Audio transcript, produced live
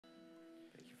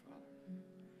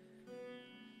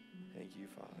you,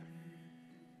 Father.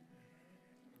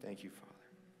 Thank you, Father.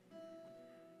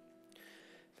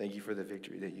 Thank you for the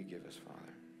victory that you give us,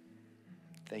 Father.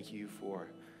 Thank you for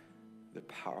the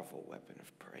powerful weapon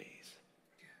of praise.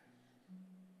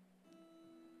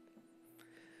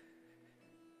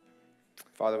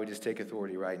 Father, we just take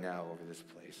authority right now over this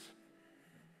place.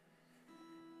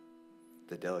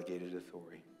 The delegated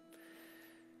authority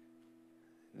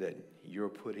that you're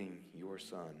putting your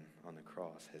Son on the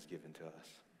cross has given to us.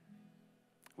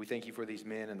 We thank you for these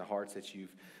men and the hearts that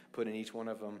you've put in each one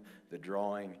of them, the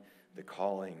drawing, the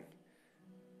calling,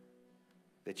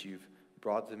 that you've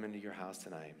brought them into your house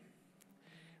tonight.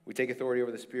 We take authority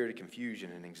over the spirit of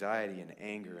confusion and anxiety and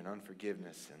anger and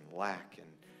unforgiveness and lack and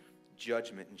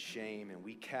judgment and shame, and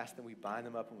we cast them, we bind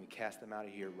them up, and we cast them out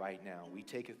of here right now. We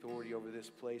take authority over this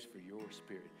place for your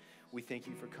spirit. We thank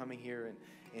you for coming here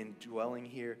and dwelling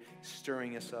here,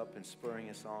 stirring us up and spurring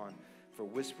us on, for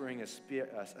whispering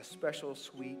a special,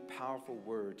 sweet, powerful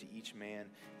word to each man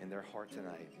in their heart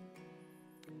tonight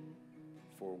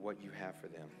for what you have for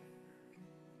them.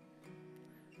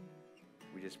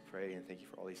 We just pray and thank you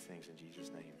for all these things in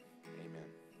Jesus' name. Amen.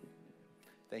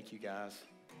 Thank you, guys.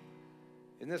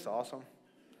 Isn't this awesome?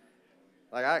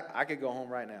 Like, I could go home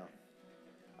right now.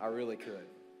 I really could.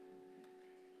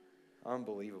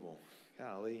 Unbelievable.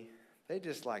 Golly. They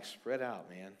just, like, spread out,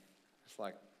 man. It's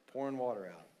like pouring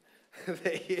water out.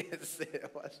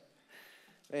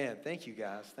 Man, thank you,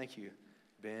 guys. Thank you,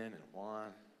 Ben and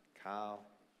Juan, Kyle.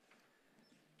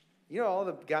 You know, all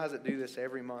the guys that do this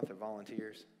every month are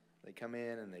volunteers. They come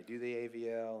in and they do the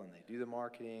AVL and they do the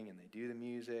marketing and they do the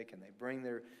music and they bring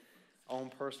their own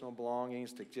personal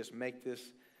belongings to just make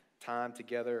this time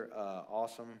together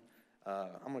awesome.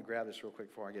 I'm going to grab this real quick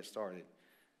before I get started.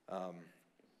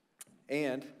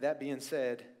 And that being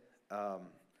said,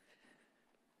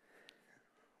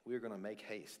 we're going to make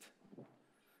haste.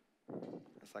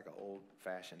 That's like an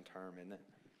old-fashioned term, isn't it?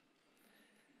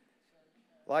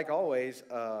 Like always,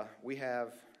 we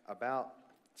have about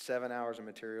 7 hours of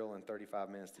material and 35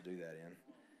 minutes to do that in.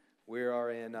 We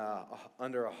are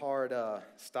under a hard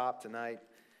stop tonight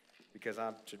because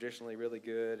I'm traditionally really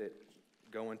good at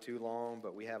going too long,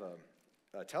 but we have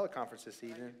a teleconference this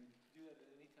evening. Do that at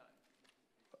any time.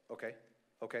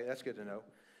 Okay, that's good to know.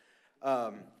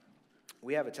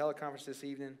 We have a teleconference this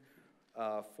evening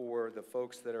for the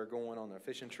folks that are going on their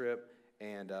fishing trip,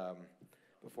 and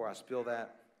before I spill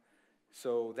that,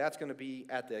 so that's going to be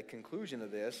at the conclusion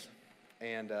of this,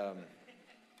 and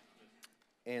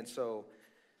so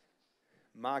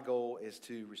my goal is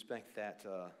to respect that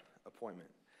appointment.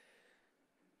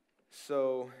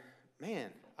 So, man,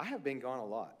 I have been gone a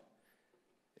lot,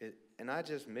 and I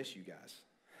just miss you guys.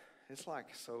 It's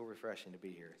like so refreshing to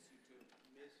be here.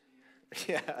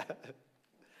 Yeah.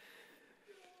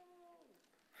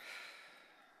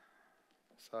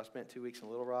 So I spent 2 weeks in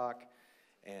Little Rock,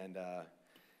 and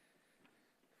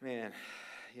man,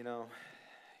 you know,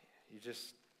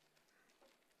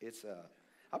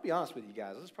 I'll be honest with you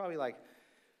guys, this is probably like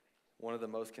one of the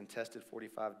most contested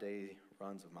 45-day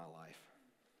runs of my life.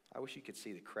 I wish you could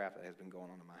see the crap that has been going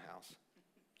on in my house.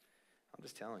 I'm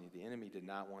just telling you, the enemy did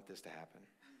not want this to happen.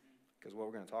 Because what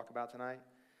we're going to talk about tonight,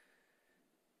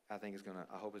 I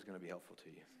hope is going to be helpful to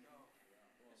you.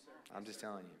 I'm just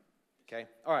telling you. Okay?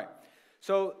 All right.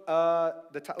 So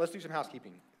let's do some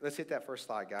housekeeping. Let's hit that first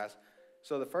slide, guys.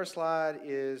 So the first slide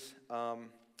is,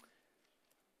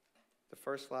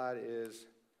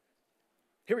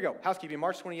 here we go, housekeeping,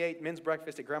 March 28th, men's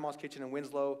breakfast at Grandma's Kitchen in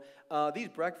Winslow. These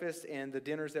breakfasts and the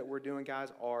dinners that we're doing,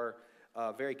 guys, are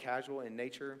very casual in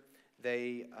nature.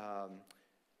 They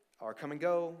are come and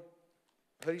go,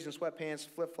 hoodies and sweatpants,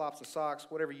 flip-flops and socks,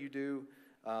 whatever you do.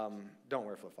 Don't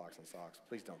wear flip-flops and socks.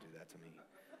 Please don't do that to me.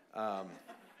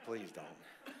 Please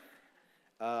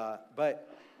don't.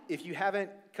 But if you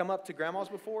haven't come up to Grandma's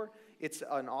before, it's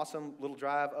an awesome little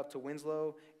drive up to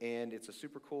Winslow, and it's a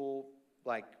super cool,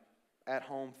 like,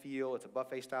 at-home feel. It's a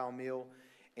buffet-style meal,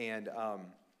 and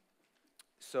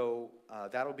so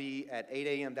that'll be at 8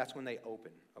 a.m. That's when they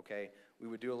open, okay? We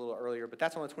would do a little earlier, but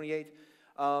that's on the 28th.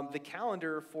 The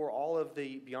calendar for all of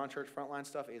the Beyond Church Frontline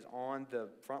stuff is on the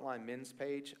Frontline men's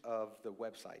page of the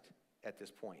website at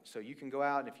this point. So you can go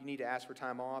out, and if you need to ask for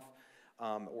time off,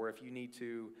 or if you need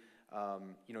to,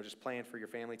 just plan for your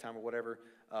family time or whatever,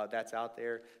 that's out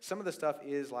there. Some of the stuff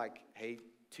is like, hey,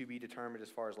 to be determined as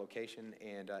far as location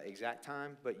and exact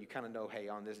time, but you kind of know, hey,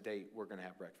 on this date, we're going to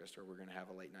have breakfast, or we're going to have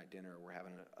a late-night dinner, or we're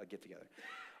having a get-together.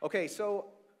 Okay, so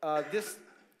this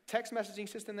text messaging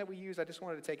system that we use, I just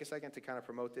wanted to take a second to kind of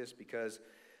promote this because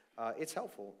it's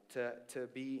helpful to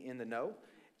be in the know,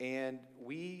 and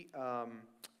we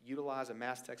utilize a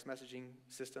mass text messaging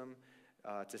system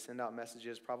to send out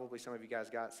messages. Probably some of you guys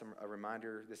got a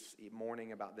reminder this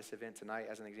morning about this event tonight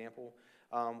as an example.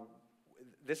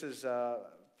 This is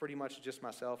pretty much just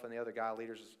myself and the other guy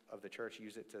leaders of the church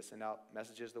use it to send out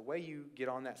messages. The way you get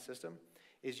on that system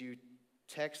is you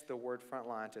text the word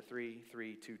Frontline to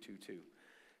 33222.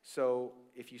 So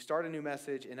if you start a new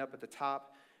message and up at the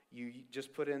top, you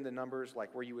just put in the numbers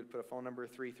like where you would put a phone number,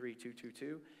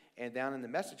 33222, and down in the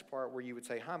message part where you would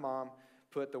say, "Hi, Mom,"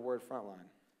 put the word Frontline,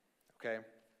 okay?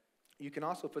 You can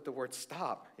also put the word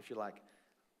stop if you're like,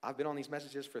 "I've been on these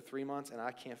messages for 3 months and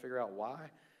I can't figure out why.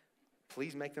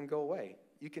 Please make them go away."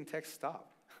 You can text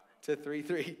stop to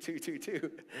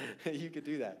 33222. You could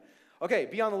do that. Okay,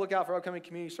 be on the lookout for upcoming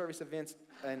community service events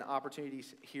and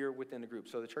opportunities here within the group.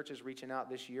 So the church is reaching out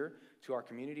this year to our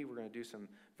community. We're going to do some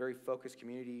very focused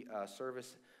community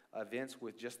service events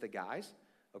with just the guys,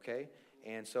 okay?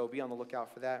 And so be on the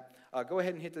lookout for that. Go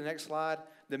ahead and hit the next slide.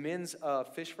 The men's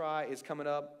fish fry is coming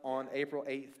up on April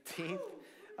 18th.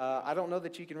 I don't know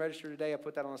that you can register today. I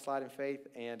put that on the slide in faith,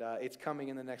 and it's coming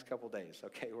in the next couple days.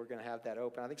 Okay, we're going to have that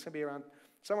open. I think it's going to be around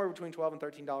somewhere between $12 and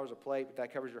 $13 a plate, but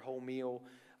that covers your whole meal.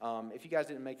 If you guys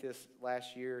didn't make this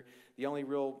last year, the only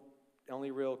real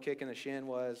kick in the shin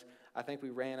was I think we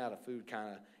ran out of food,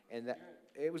 kind of, and that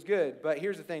it was good. But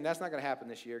here's the thing: that's not going to happen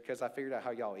this year because I figured out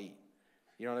how y'all eat.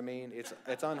 You know what I mean?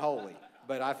 It's unholy,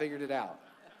 but I figured it out.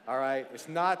 All right, it's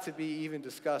not to be even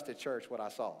discussed at church what I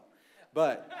saw,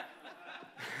 but.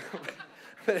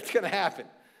 But it's going to happen.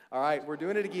 All right, we're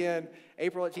doing it again,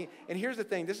 April 18th. And here's the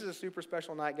thing. This is a super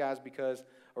special night, guys,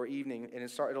 or evening, and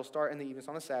it'll start in the evening. It's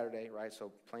on a Saturday, right?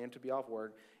 So plan to be off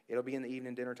work. It'll be in the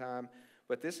evening, dinner time.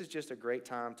 But this is just a great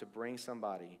time to bring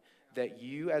somebody that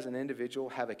you as an individual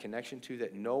have a connection to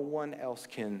that no one else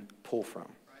can pull from,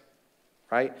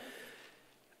 right?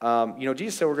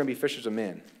 Jesus said we're going to be fishers of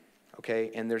men, okay?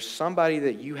 And there's somebody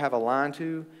that you have a line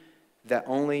to that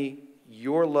only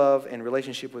your love and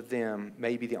relationship with them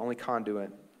may be the only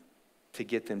conduit to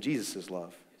get them Jesus'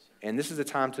 love. And this is the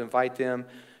time to invite them,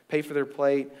 pay for their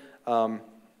plate,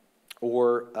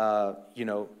 or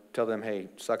tell them, "Hey,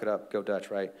 suck it up, go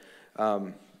Dutch," right?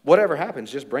 Whatever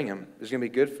happens, just bring them. There's going to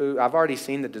be good food. I've already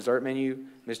seen the dessert menu.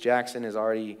 Miss Jackson is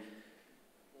already,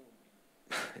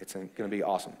 it's going to be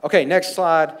awesome. Okay, next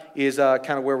slide is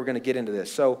kind of where we're going to get into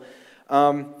this. So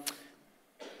I'm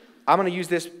going to use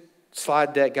this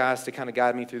slide deck, guys, to kind of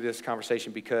guide me through this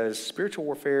conversation because spiritual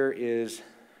warfare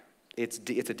it's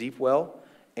a deep well,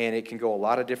 and it can go a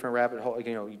lot of different rabbit holes.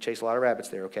 You chase a lot of rabbits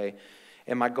there, okay?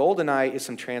 And my goal tonight is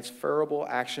some transferable,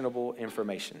 actionable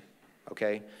information,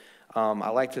 okay? I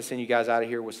like to send you guys out of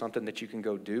here with something that you can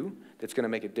go do that's going to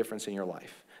make a difference in your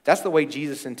life. That's the way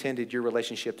Jesus intended your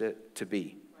relationship to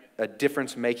be, a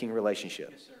difference-making relationship.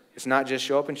 Yes, it's not just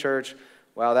show up in church,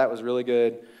 "Wow, that was really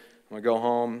good. I'm going to go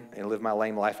home and live my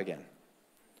lame life again,"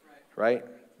 right?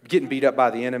 Getting beat up by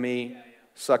the enemy,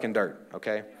 sucking dirt,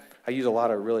 okay? I use a lot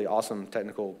of really awesome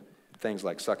technical things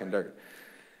like sucking dirt.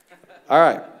 All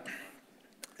right.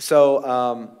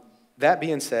 So that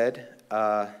being said,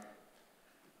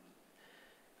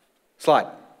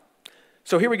 slide.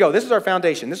 So here we go. This is our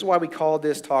foundation. This is why we call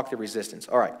this talk The Resistance.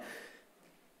 All right.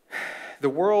 The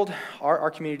world, our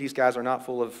communities, guys, are not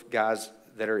full of guys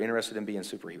that are interested in being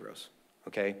superheroes,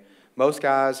 okay? Most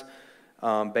guys,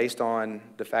 based on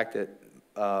the fact that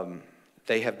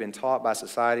they have been taught by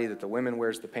society that the women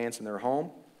wears the pants in their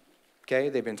home, okay?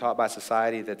 They've been taught by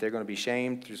society that they're going to be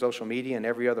shamed through social media and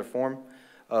every other form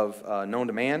of known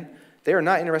to man. They are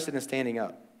not interested in standing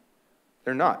up.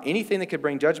 They're not. Anything that could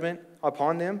bring judgment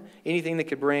upon them, anything that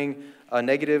could bring a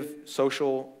negative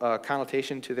social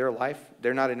connotation to their life,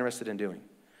 they're not interested in doing.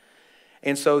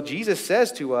 And so Jesus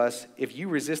says to us, if you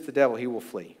resist the devil, he will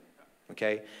flee.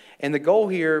 Okay? And the goal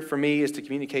here for me is to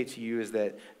communicate to you is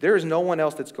that there is no one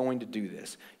else that's going to do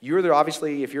this.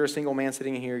 Obviously, if you're a single man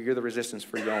sitting in here, you're the resistance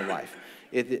for your own life.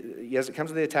 As it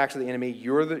comes to the attacks of the enemy,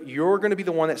 you're going to be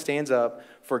the one that stands up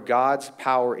for God's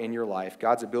power in your life,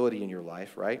 God's ability in your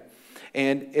life, right?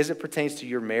 And as it pertains to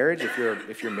your marriage,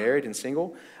 if you're married and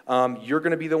single, you're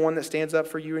going to be the one that stands up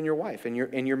for you and your wife in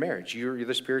your marriage. You're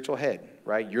the spiritual head,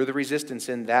 right? You're the resistance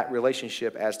in that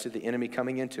relationship as to the enemy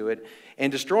coming into it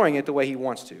and destroying it the way he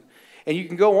wants to. And you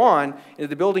can go on into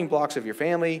the building blocks of your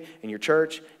family and your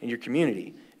church and your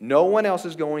community. No one else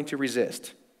is going to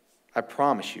resist. I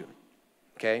promise you.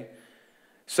 Okay?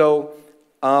 So,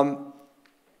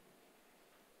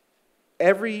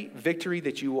 every victory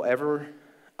that you will ever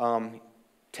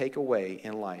take away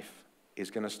in life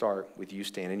is going to start with you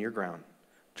standing your ground,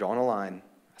 drawing a line,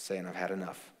 saying, "I've had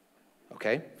enough."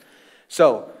 Okay?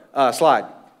 So,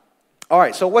 slide. All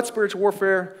right, so what's spiritual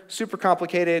warfare? Super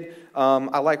complicated.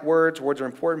 I like words. Words are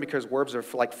important because words are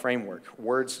like framework.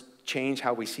 Words change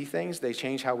how we see things. They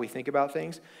change how we think about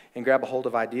things and grab a hold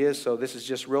of ideas. So this is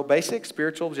just real basic.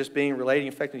 Spiritual, just being relating,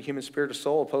 affecting the human spirit or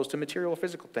soul opposed to material or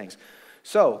physical things.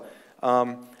 So,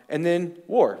 and then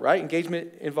war, right?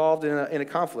 Engagement involved in a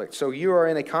conflict. So you are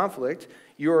in a conflict.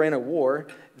 You are in a war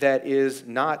that is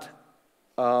not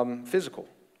physical.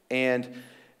 And,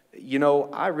 you know,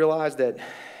 I realize that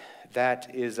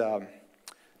is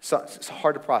it's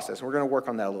hard to process. We're going to work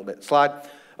on that a little bit. Slide.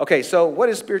 Okay, so what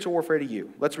is spiritual warfare to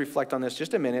you? Let's reflect on this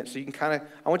just a minute so you can kind of,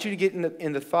 I want you to get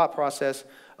in the thought process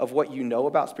of what you know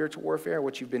about spiritual warfare,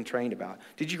 what you've been trained about.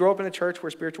 Did you grow up in a church where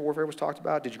spiritual warfare was talked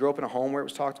about? Did you grow up in a home where it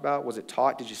was talked about? Was it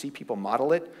taught? Did you see people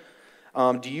model it?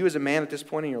 Do you as a man at this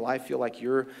point in your life feel like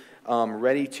you're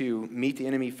ready to meet the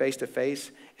enemy face to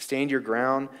face, stand your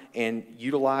ground, and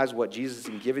utilize what Jesus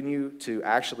has given you to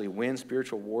actually win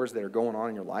spiritual wars that are going on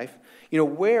in your life? You know,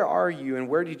 where are you and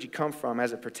where did you come from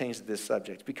as it pertains to this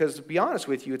subject? Because to be honest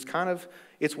with you,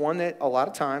 it's one that a lot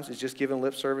of times is just given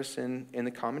lip service in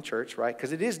the common church, right?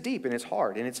 Because it is deep and it's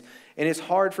hard, and it's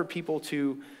hard for people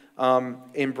to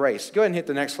embrace. Go ahead and hit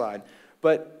the next slide.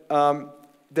 But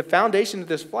the foundation of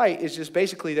this fight is just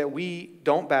basically that we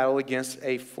don't battle against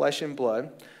a flesh and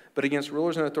blood, but against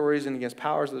rulers and authorities and against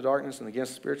powers of the darkness and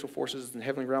against spiritual forces in the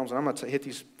heavenly realms. And I'm going to hit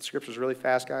these scriptures really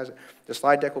fast, guys. The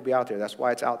slide deck will be out there. That's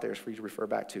why it's out there. It's for you to refer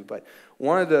back to. But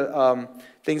one of the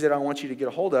things that I want you to get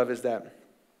a hold of is that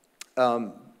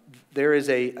there is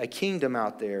a kingdom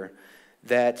out there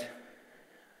that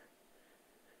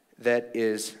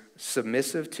is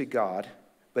submissive to God,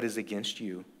 but is against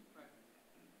you.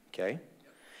 Okay?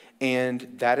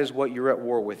 And that is what you're at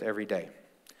war with every day.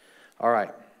 All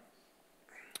right.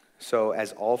 So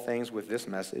as all things with this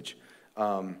message,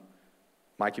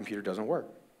 my computer doesn't work.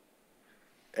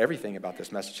 Everything about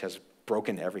this message has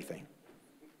broken everything.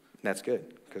 And that's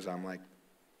good, because I'm like,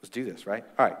 let's do this, right?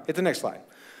 All right, hit the next slide.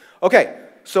 Okay,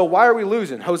 so why are we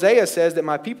losing? Hosea says that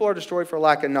my people are destroyed for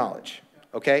lack of knowledge,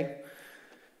 okay?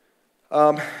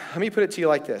 Let me put it to you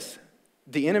like this.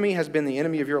 The enemy has been the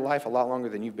enemy of your life a lot longer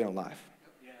than you've been alive.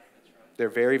 They're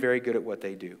very, very good at what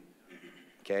they do,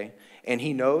 okay? And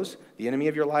he knows, the enemy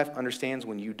of your life understands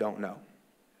when you don't know,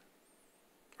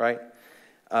 right?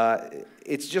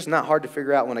 It's just not hard to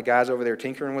figure out when a guy's over there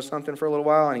tinkering with something for a little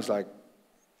while, and he's like,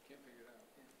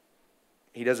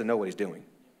 he doesn't know what he's doing,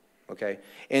 okay?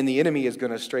 And the enemy is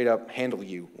going to straight up handle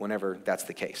you whenever that's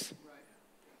the case.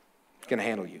 He's going to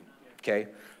handle you, okay?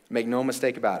 Make no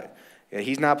mistake about it.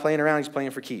 He's not playing around, he's playing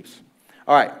for keeps.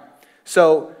 All right,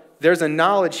 so there's a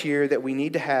knowledge here that we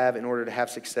need to have in order to have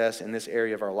success in this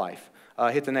area of our life.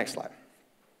 Hit the next slide.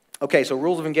 Okay, so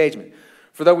rules of engagement.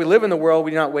 For though we live in the world, we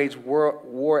do not wage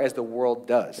war as the world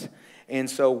does. And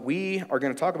so we are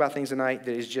going to talk about things tonight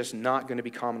that is just not going to be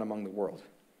common among the world.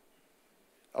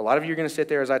 A lot of you are going to sit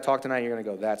there as I talk tonight, you're going to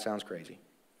go, that sounds crazy.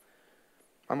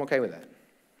 I'm okay with that,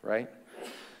 right?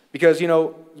 Because, you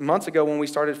know, months ago when we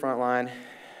started Frontline,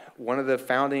 one of the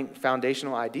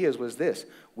foundational ideas was this: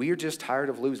 we are just tired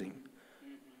of losing,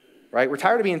 right? We're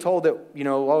tired of being told that, you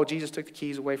know, oh, Jesus took the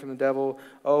keys away from the devil.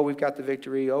 Oh, we've got the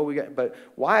victory. But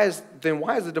why is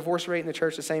the divorce rate in the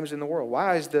church the same as in the world?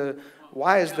 Why is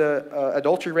the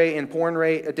adultery rate and porn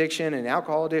rate addiction and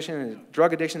alcohol addiction and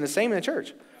drug addiction the same in the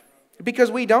church? Because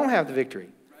we don't have the victory.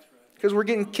 Because we're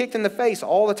getting kicked in the face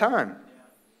all the time.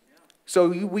 So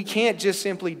we can't just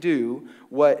simply do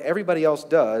what everybody else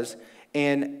does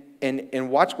and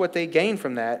watch what they gain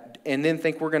from that and then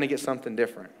think we're going to get something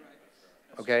different.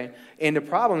 Okay? And the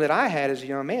problem that I had as a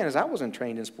young man is I wasn't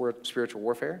trained in spiritual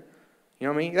warfare. You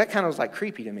know what I mean? That kind of was like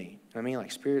creepy to me. You know what I mean?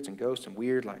 Like spirits and ghosts and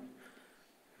weird, like,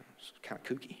 it's kind of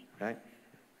kooky, right?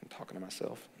 I'm talking to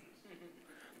myself.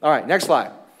 All right, next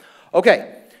slide.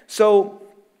 Okay, so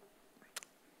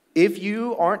if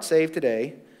you aren't saved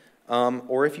today,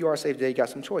 or if you are saved today, you got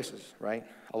some choices, right?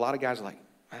 A lot of guys are like,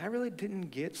 I really didn't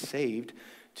get saved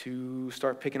to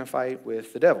start picking a fight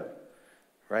with the devil,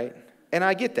 right? And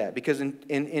I get that, because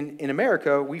in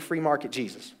America, we free market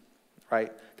Jesus,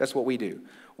 right? That's what we do.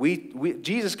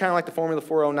 Jesus is kind of like the Formula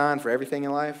 409 for everything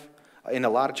in life, in a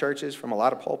lot of churches, from a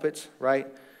lot of pulpits, right?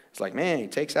 It's like, man, he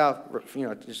takes out, you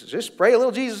know, just spray a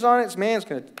little Jesus on it. Man, it's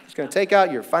going to take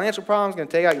out your financial problems, going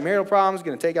to take out your marital problems,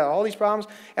 going to take out all these problems.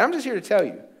 And I'm just here to tell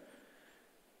you,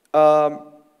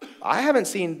 I haven't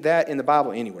seen that in the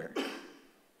Bible anywhere.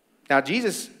 Now,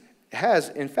 Jesus has,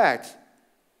 in fact,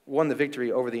 won the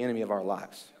victory over the enemy of our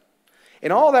lives.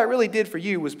 And all that really did for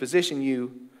you was position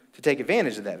you to take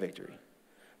advantage of that victory.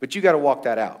 But you got to walk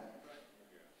that out.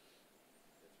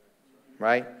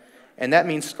 Right? And that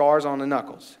means scars on the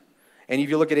knuckles. And if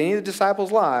you look at any of the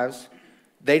disciples' lives,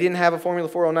 They didn't have a Formula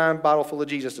 409 bottle full of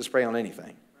Jesus to spray on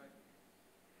anything.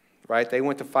 Right? They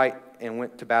went to fight and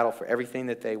went to battle for everything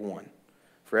that they won,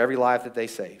 for every life that they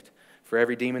saved, for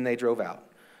every demon they drove out,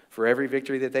 for every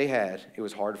victory that they had. It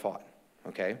was hard fought.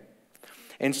 Okay?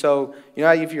 And so,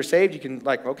 if you're saved, you can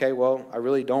okay, well, I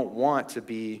really don't want to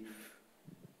be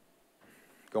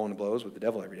going to blows with the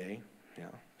devil every day.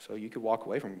 So you could walk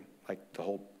away from the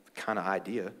whole kind of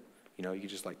idea. You could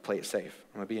just play it safe.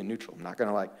 I'm going to be in neutral. I'm not going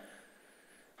to I'm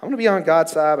going to be on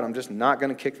God's side, but I'm just not going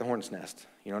to kick the hornet's nest.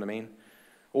 You know what I mean?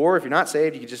 Or if you're not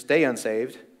saved, you can just stay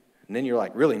unsaved, and then you're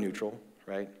really neutral,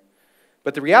 right?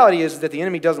 But the reality is that the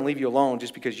enemy doesn't leave you alone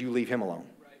just because you leave him alone,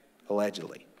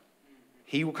 allegedly.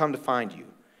 He will come to find you.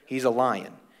 He's a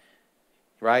lion,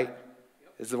 right?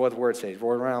 This is what the word says.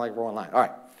 Roar around like a roaring lion. All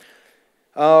right.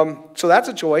 So that's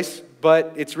a choice,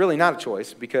 but it's really not a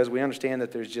choice because we understand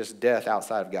that there's just death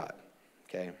outside of God,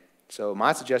 okay? So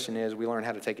my suggestion is we learn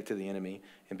how to take it to the enemy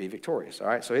and be victorious, all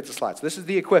right? So hit the slide. So this is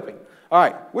the equipping. All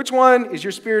right, which one is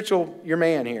your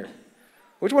man here?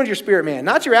 Which one's your spirit man?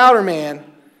 Not your outer man.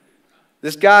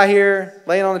 This guy here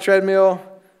laying on the treadmill,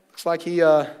 looks like he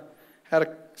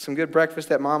had some good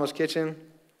breakfast at Mama's kitchen.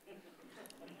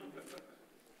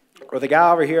 Or the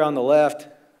guy over here on the left,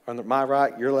 on my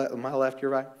right, my left,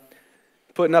 your right,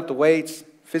 putting up the weights,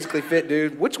 physically fit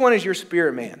dude. Which one is your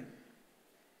spirit man?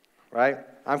 Right?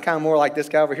 I'm kind of more like this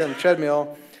guy over here on the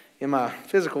treadmill in my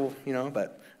physical,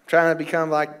 but I'm trying to become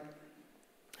like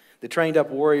the trained up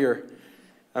warrior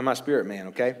of my spirit man,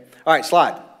 okay? All right,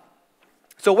 slide.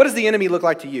 So what does the enemy look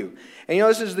like to you? And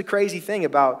this is the crazy thing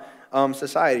about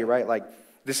society, right?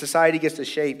 The society gets to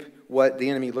shape what the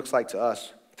enemy looks like to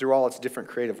us through all its different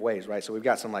creative ways, right? So we've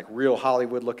got some real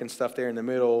Hollywood looking stuff there in the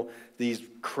middle, these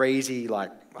crazy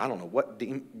I don't know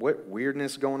what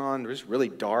weirdness going on, just really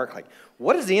dark.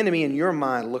 What does the enemy in your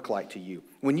mind look like to you?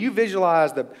 When you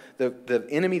visualize the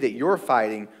enemy that you're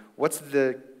fighting, what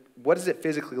does it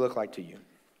physically look like to you?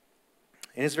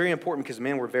 And it's very important because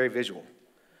men, we're very visual,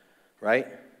 right?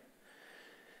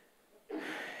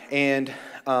 And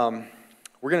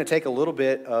we're going to take a little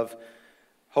bit of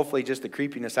hopefully just the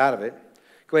creepiness out of it.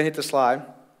 Go ahead and hit the slide.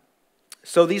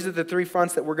 So these are the three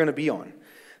fronts that we're going to be on.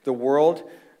 The world,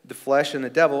 the flesh, and the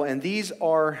devil. And these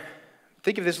are,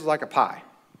 think of this as like a pie,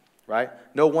 right?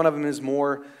 No one of them is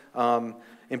more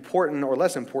important or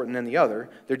less important than the other.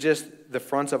 They're just the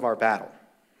fronts of our battle,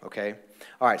 okay?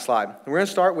 All right, slide. We're going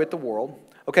to start with the world.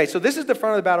 Okay, so this is the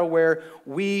front of the battle where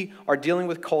we are dealing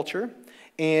with culture,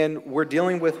 and we're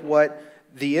dealing with what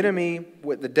the enemy,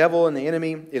 what the devil and the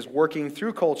enemy is working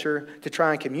through culture to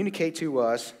try and communicate to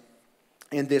us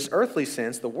in this earthly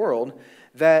sense, the world,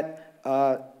 that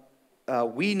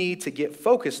we need to get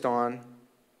focused on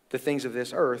the things of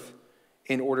this earth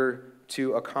in order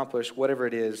to accomplish whatever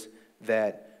it is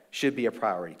that should be a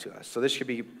priority to us. So this should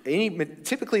be,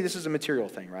 typically this is a material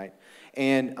thing, right?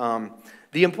 And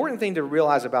the important thing to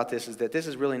realize about this is that this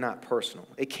is really not personal.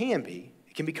 It can be.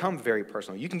 It can become very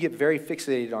personal. You can get very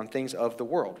fixated on things of the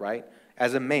world, right?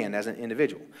 As a man, as an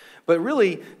individual. But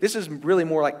really, this is really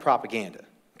more like propaganda.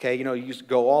 Okay, you just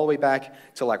go all the way back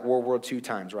to World War II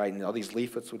times, right? And all these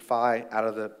leaflets would fly out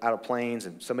of planes,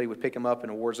 and somebody would pick them up in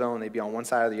a war zone. They'd be on one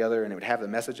side or the other, and it would have the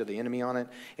message of the enemy on it.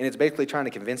 And it's basically trying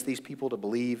to convince these people to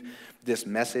believe this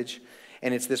message.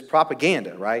 And it's this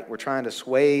propaganda, right? We're trying to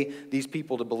sway these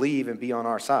people to believe and be on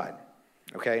our side.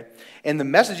 Okay? And the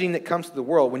messaging that comes to the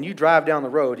world, when you drive down the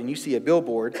road and you see a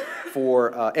billboard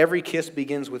for every kiss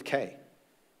begins with K,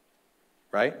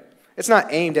 right? It's not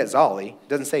aimed at Zolly. It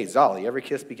doesn't say Zolly. Every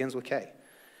kiss begins with K.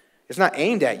 It's not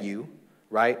aimed at you,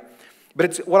 right? But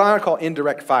it's what I want to call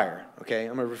indirect fire, okay?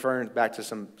 I'm going to refer back to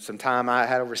some time I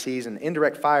had overseas, and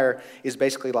indirect fire is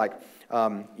basically they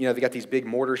got these big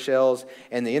mortar shells,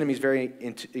 and the enemy's very,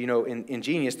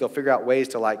 ingenious. They'll figure out ways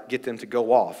to get them to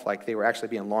go off, like they were actually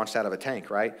being launched out of a tank,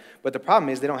 right? But the problem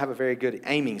is they don't have a very good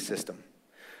aiming system.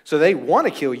 So they want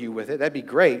to kill you with it. That'd be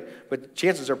great, but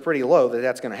chances are pretty low that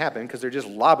that's going to happen because they're just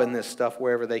lobbing this stuff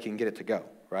wherever they can get it to go,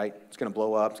 right? It's going to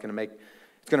blow up. It's going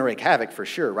to wreak havoc for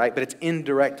sure, right? But it's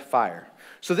indirect fire.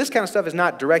 So this kind of stuff is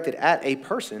not directed at a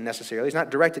person necessarily. It's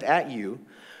not directed at you.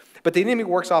 But the enemy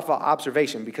works off of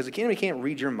observation because the enemy can't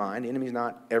read your mind. The enemy's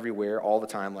not everywhere all the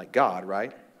time like God,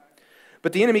 right?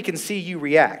 But the enemy can see you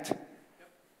react.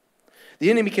 The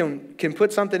enemy can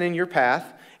put something in your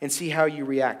path and see how you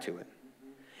react to it.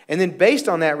 And then based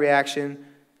on that reaction,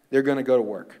 they're going to go to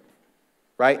work,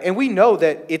 right? And we know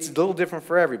that it's a little different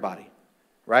for everybody,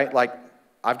 right?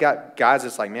 I've got guys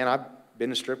that's man, I've been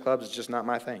to strip clubs. It's just not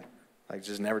my thing. It's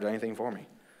just never done anything for me.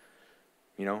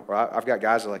 Or I've got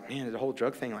guys that are man, the whole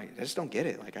drug thing, I just don't get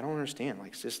it. I don't understand.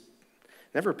 It's just,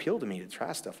 never appealed to me to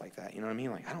try stuff like that. You know what I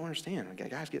mean? Like, I don't understand. Like,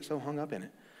 guys get so hung up in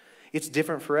it. It's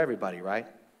different for everybody, right?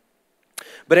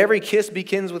 But every kiss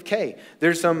begins with K.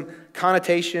 There's some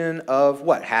connotation of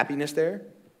what? Happiness there,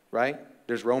 right?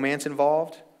 There's romance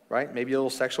involved, right? Maybe a little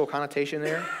sexual connotation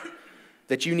there.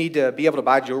 That you need to be able to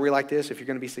buy jewelry like this if you're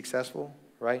going to be successful,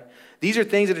 right? These are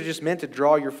things that are just meant to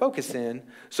draw your focus in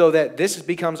so that this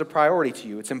becomes a priority to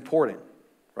you. It's important,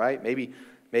 right? Maybe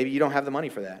you don't have the money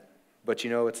for that. But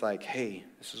it's like, hey,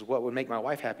 this is what would make my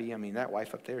wife happy. I mean, that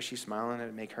wife up there, she's smiling, it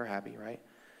would make her happy, right?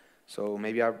 So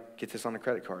maybe I'll get this on the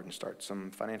credit card and start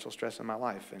some financial stress in my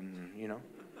life and,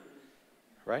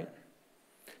 right?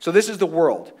 So this is the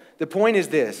world. The point is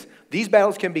this. These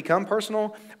battles can become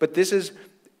personal, but this is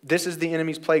the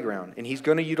enemy's playground, and he's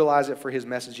going to utilize it for his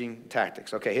messaging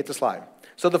tactics. Okay, hit the slide.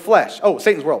 So the flesh. Oh,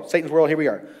 Satan's world. Satan's world, here we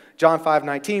are. John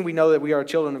 5:19, we know that we are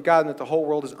children of God and that the whole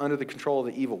world is under the control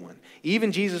of the evil one.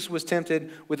 Even Jesus was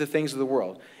tempted with the things of the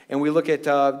world. And we look at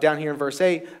down here in verse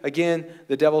 8, again,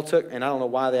 the devil took, and I don't know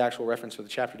why the actual reference for the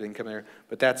chapter didn't come there,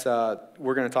 but that's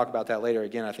we're going to talk about that later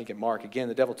again, I think in Mark. Again,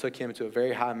 the devil took him to a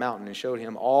very high mountain and showed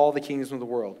him all the kingdoms of the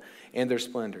world and their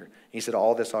splendor. And he said,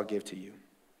 all this I'll give to you.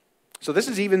 So this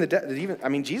is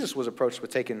even Jesus was approached with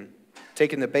taking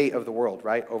the bait of the world,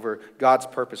 right, over God's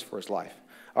purpose for his life.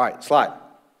 All right, slide.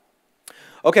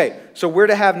 Okay, so we're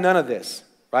to have none of this,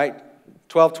 right?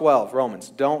 12:12, Romans.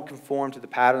 Don't conform to the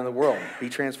pattern of the world. Be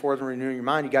transformed and renew your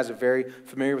mind. You guys are very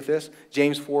familiar with this.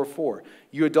 James 4:4.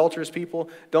 You adulterous people,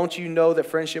 don't you know that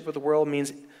friendship with the world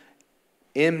means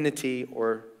enmity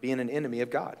or being an enemy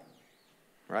of God,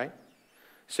 right?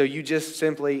 So you just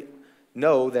simply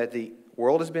know that the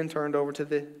world has been turned over to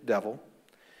the devil.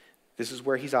 This is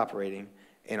where he's operating.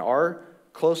 And our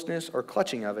closeness or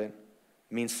clutching of it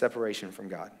means separation from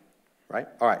God. Right?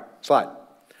 All right, slide.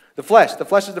 The flesh. The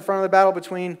flesh is the front of the battle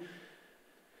between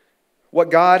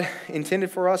what God intended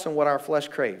for us and what our flesh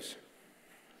craves.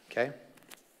 Okay?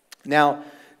 Now,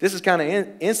 this is kind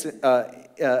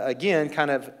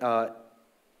of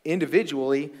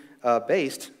individually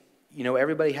based.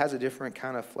 Everybody has a different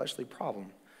kind of fleshly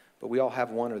problem, but we all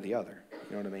have one or the other.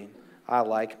 You know what I mean? I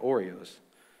like Oreos.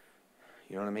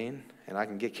 You know what I mean? And I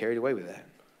can get carried away with that.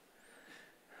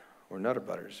 Or Nutter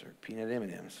Butters or peanut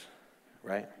M&Ms.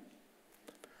 Right?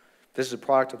 This is a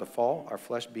product of the fall, our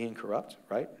flesh being corrupt,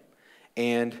 right?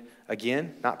 And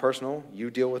again, not personal.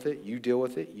 You deal with it, you deal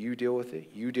with it, you deal with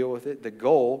it, you deal with it. The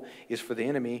goal is for the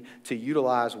enemy to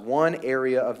utilize one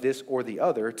area of this or the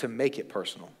other to make it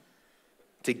personal,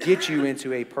 to get you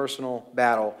into a personal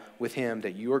battle with him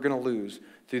that you are going to lose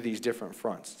through these different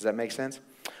fronts. Does that make sense?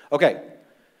 Okay.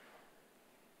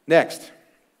 Next.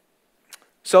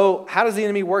 So how does the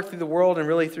enemy work through the world and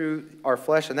really through our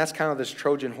flesh? And that's kind of this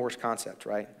Trojan horse concept,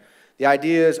 right? The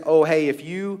idea is, oh, hey, if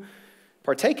you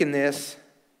partake in this,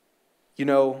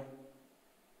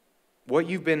 what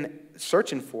you've been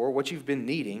searching for, what you've been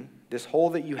needing, this hole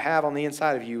that you have on the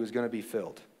inside of you is going to be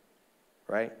filled,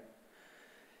 right?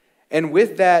 And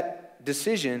with that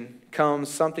decision comes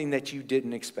something that you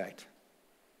didn't expect.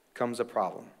 Comes a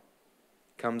problem,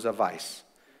 comes a vice,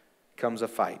 comes a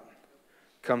fight,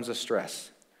 comes a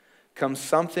stress, comes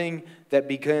something that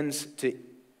begins to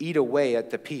eat away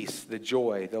at the peace, the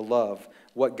joy, the love,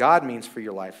 what God means for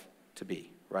your life to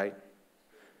be, right?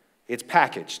 It's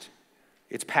packaged.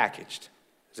 It's packaged.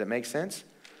 Does that make sense?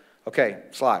 Okay,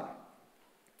 slide.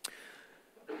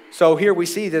 So here we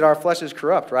see that our flesh is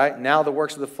corrupt, right? Now the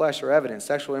works of the flesh are evident.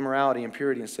 Sexual immorality,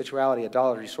 impurity, sensuality,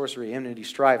 idolatry, sorcery, enmity,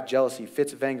 strife, jealousy,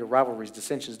 fits of anger, rivalries,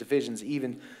 dissensions, divisions,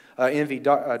 even envy,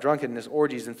 drunkenness,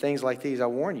 orgies, and things like these. I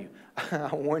warn you.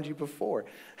 I warned you before.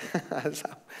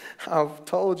 I've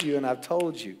told you and I've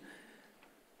told you.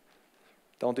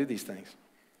 Don't do these things.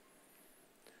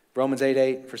 Romans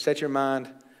 8:8,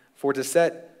 for to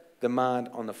set the mind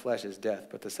on the flesh is death,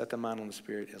 but to set the mind on the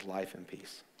spirit is life and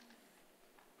peace.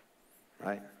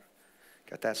 Right?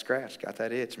 Got that scratch, got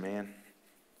that itch, man.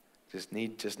 Just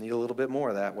need a little bit more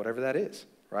of that, whatever that is,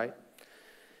 right?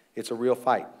 It's a real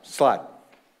fight. Slide.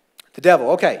 The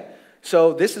devil. Okay,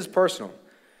 so this is personal.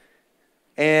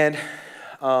 And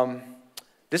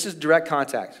this is direct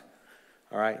contact.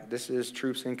 All right, this is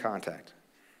troops in contact.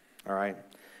 All right.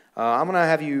 I'm going to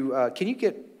have you, can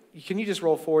you just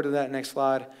roll forward to that next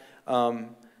slide?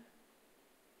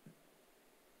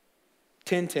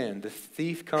 10:10, the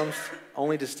thief comes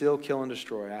only to steal, kill, and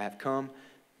destroy. I have come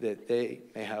that they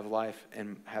may have life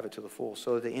and have it to the full.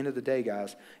 So at the end of the day,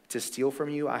 guys, to steal from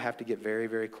you, I have to get very,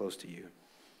 very close to you.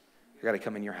 I got to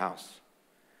come in your house.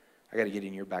 I got to get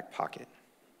in your back pocket.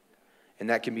 And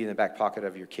that can be in the back pocket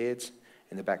of your kids,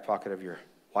 in the back pocket of your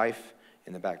wife,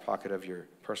 in the back pocket of your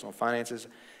personal finances.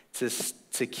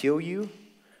 To kill you,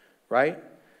 right?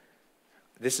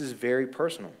 This is very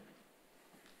personal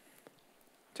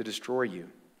to destroy you.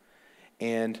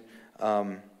 And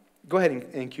go ahead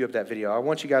and cue up that video. I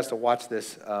want you guys to watch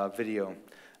this video.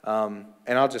 And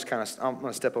I'm going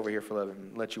to step over here for a little bit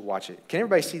and let you watch it. Can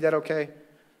everybody see that okay?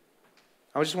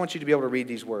 I just want you to be able to read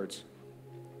these words.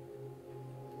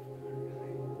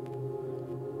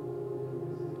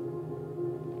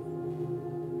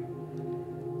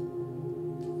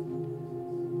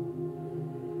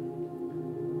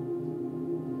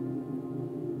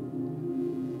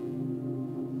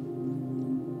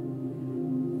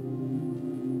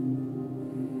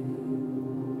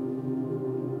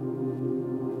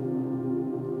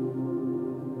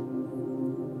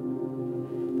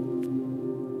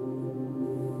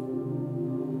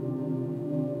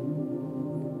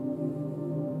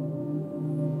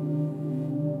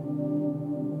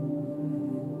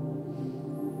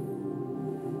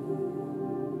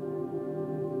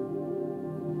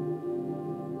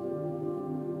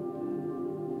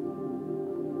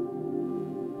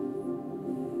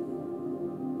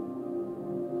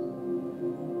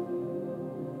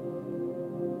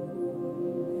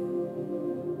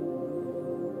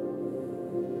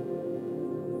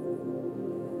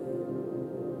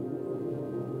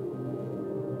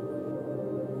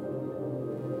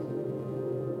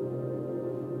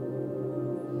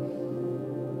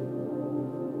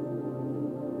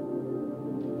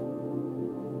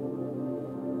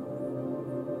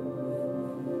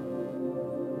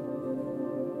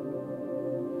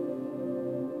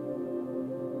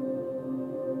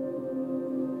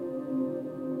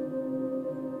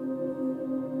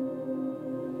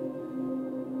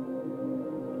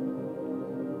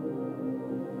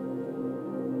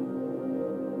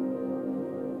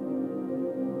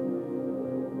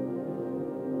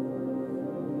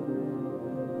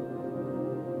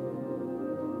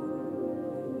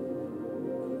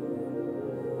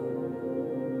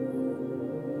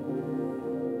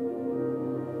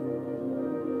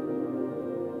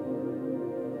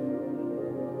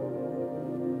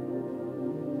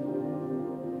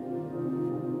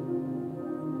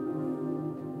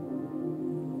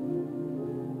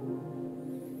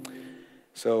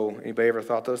 So, anybody ever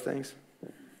thought those things?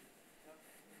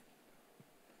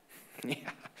 Yeah.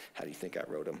 How do you think I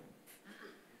wrote them?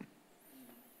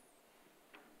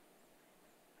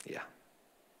 Yeah.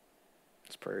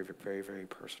 It's very, very, very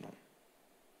personal.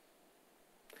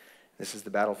 This is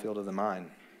the battlefield of the mind,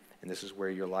 and this is where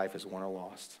your life is won or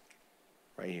lost,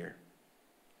 right here.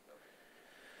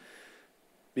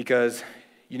 Because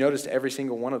you noticed every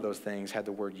single one of those things had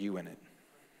the word you in it.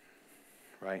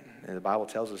 Right? And the Bible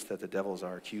tells us that the devil is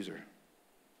our accuser.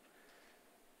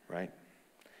 Right?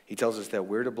 He tells us that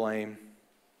we're to blame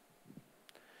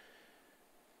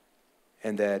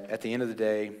and that at the end of the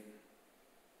day,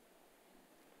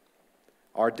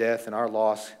 our death and our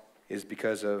loss is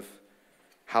because of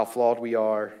how flawed we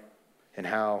are and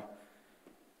how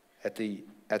at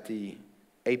the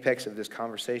apex of this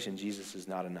conversation, Jesus is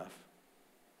not enough.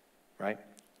 Right?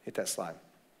 Hit that slide.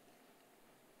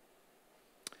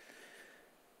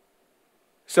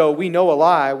 So we know a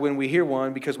lie when we hear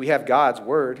one because we have God's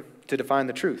word to define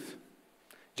the truth.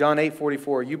 John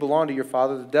 8:44, you belong to your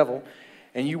father, the devil,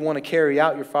 and you want to carry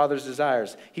out your father's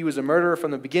desires. He was a murderer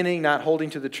from the beginning, not holding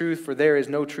to the truth, for there is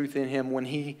no truth in him. When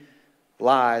he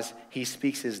lies, he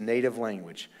speaks his native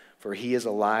language, for he is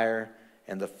a liar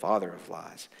and the father of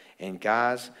lies. And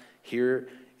guys, here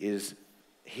is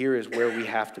where we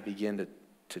have to begin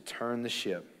to turn the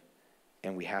ship,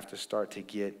 and we have to start to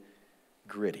get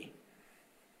gritty.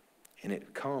 And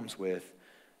it comes with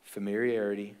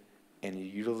familiarity and the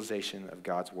utilization of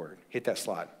God's word. Hit that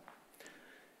slide.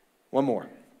 One more.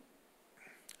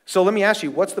 So let me ask you,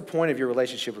 what's the point of your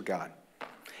relationship with God?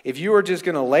 If you are just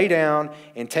going to lay down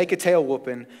and take a tail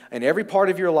whooping in every part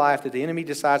of your life that the enemy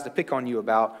decides to pick on you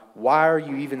about, why are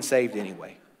you even saved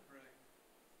anyway?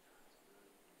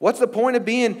 What's the point of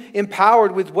being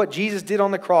empowered with what Jesus did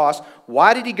on the cross?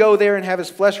 Why did he go there and have his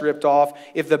flesh ripped off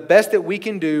if the best that we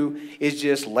can do is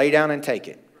just lay down and take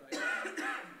it?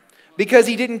 Because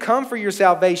he didn't come for your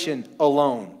salvation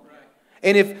alone.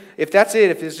 And if that's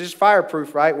it, if it's just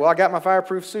fireproof, right? Well, I got my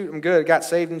fireproof suit. I'm good. I got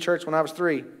saved in church when I was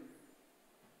 3.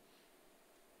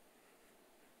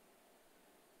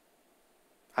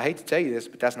 I hate to tell you this,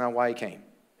 but that's not why he came.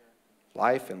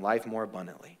 Life and life more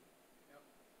abundantly.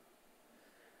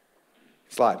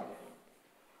 Slide.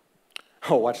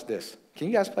 Oh, watch this. Can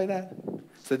you guys play that?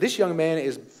 So this young man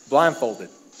is blindfolded,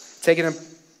 taking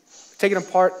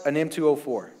apart an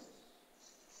M204.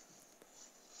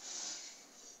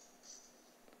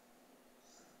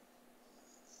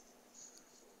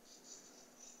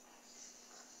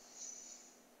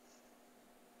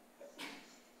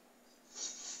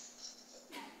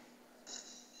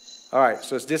 All right,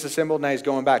 so it's disassembled. Now he's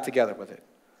going back together with it.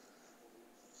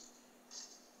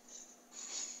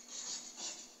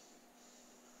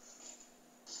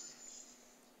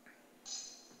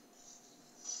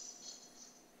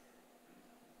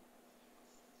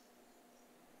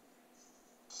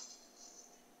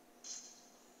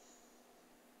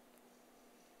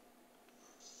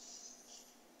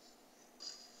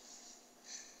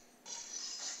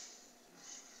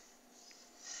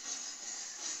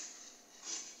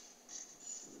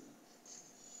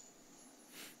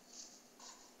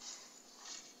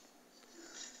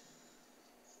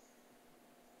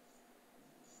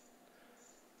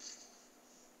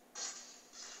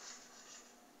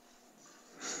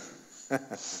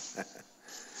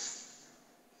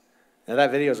 Now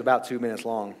that video is about 2 minutes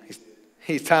long.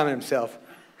 He's timing himself.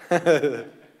 I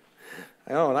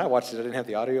know when I watched it, I didn't have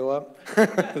the audio up.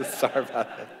 Sorry about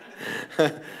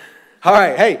that. All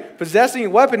right, hey, possessing a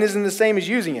weapon isn't the same as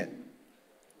using it.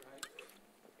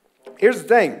 Here's the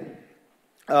thing.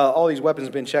 All these weapons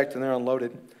have been checked and they're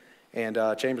unloaded. And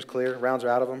chamber's clear, rounds are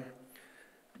out of them.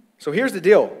 So here's the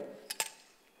deal.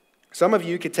 Some of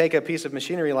you could take a piece of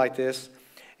machinery like this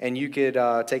and you could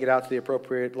take it out to the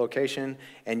appropriate location,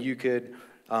 and you could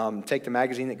take the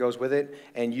magazine that goes with it,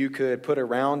 and you could put a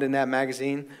round in that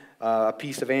magazine, a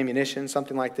piece of ammunition,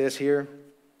 something like this here,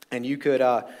 and you could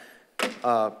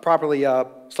properly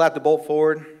slap the bolt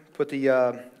forward, put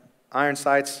the iron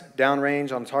sights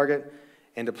downrange on the target,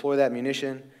 and deploy that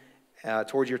munition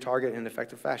towards your target in an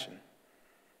effective fashion.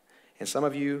 And some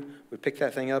of you would pick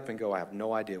that thing up and go, I have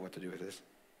no idea what to do with this.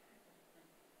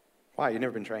 Why? You've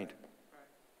never been trained.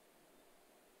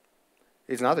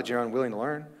 It's not that you're unwilling to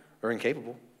learn or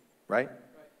incapable, right?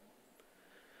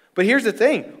 But here's the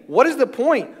thing. What is the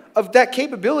point of that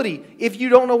capability if you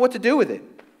don't know what to do with it?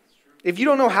 If you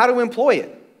don't know how to employ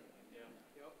it?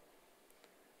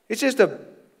 It's just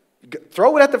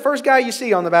throw it at the first guy you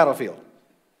see on the battlefield.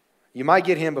 You might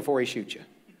get him before he shoots you.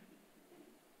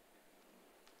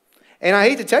 And I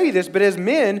hate to tell you this, but as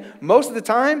men, most of the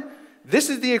time, this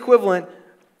is the equivalent.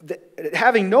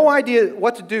 Having no idea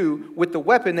what to do with the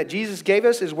weapon that Jesus gave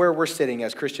us is where we're sitting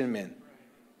as Christian men.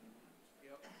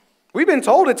 We've been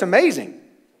told it's amazing,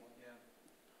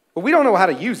 but we don't know how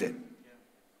to use it.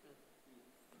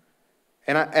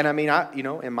 And I mean,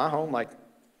 in my home, like,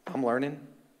 I'm learning.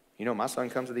 My son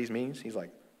comes to these meetings. He's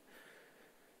like,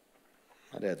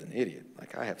 my dad's an idiot.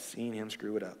 Like, I have seen him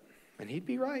screw it up. And he'd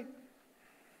be right.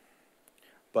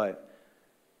 But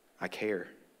I care.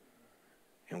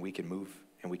 And we can move.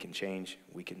 And we can change.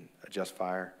 We can adjust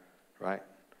fire. Right?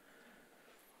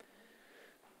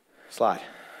 Slide.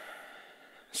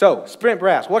 So, sprint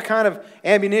brass. What kind of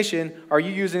ammunition are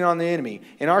you using on the enemy?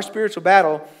 In our spiritual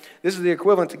battle, this is the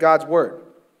equivalent to God's word.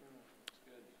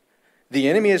 The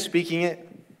enemy is speaking it.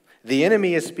 The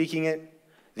enemy is speaking it.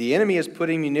 The enemy is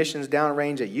putting munitions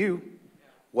downrange at you.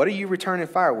 What are you returning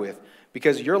fire with?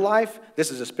 Because your life,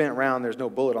 this is a spent round. There's no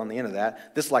bullet on the end of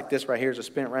that. This right here is a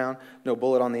spent round. No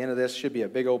bullet on the end of this. Should be a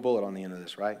big old bullet on the end of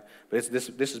this, right? But this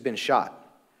has been shot.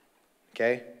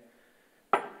 Okay?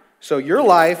 So your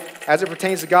life, as it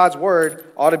pertains to God's word,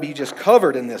 ought to be just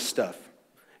covered in this stuff.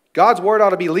 God's word ought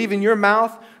to be leaving your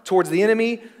mouth towards the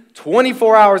enemy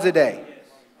 24 hours a day.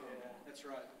 That's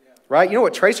right. Yeah. Right? You know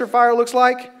what tracer fire looks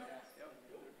like?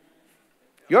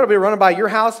 You ought to be running by your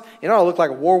house, and it ought to look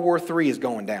like World War III is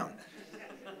going down.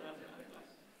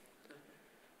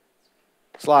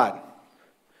 Slide.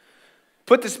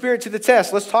 Put the Spirit to the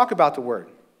test. Let's talk about the word.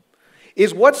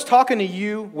 Is what's talking to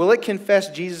you, will it confess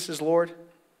Jesus is Lord?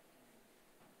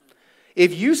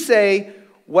 If you say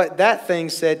what that thing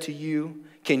said to you,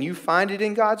 can you find it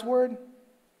in God's word?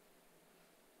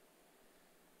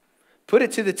 Put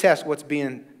it to the test, what's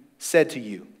being said to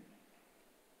you.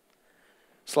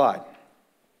 Slide.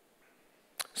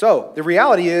 So, the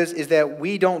reality is that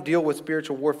we don't deal with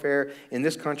spiritual warfare in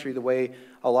this country the way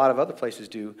a lot of other places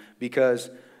do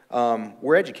because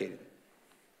we're educated,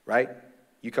 right?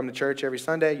 You come to church every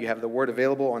Sunday, you have the word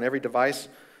available on every device.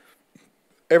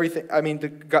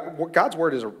 Everything, God's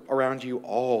word is around you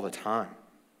all the time.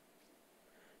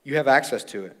 You have access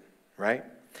to it, right?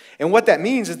 And what that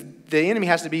means is the enemy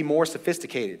has to be more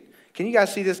sophisticated. Can you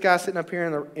guys see this guy sitting up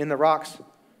here in the rocks?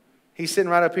 He's sitting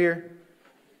right up here.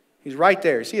 He's right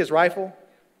there. You see his rifle?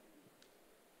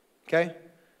 Okay?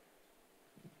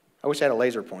 I wish I had a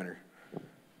laser pointer.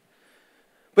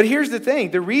 But here's the thing.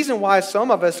 The reason why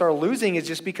some of us are losing is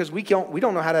just because we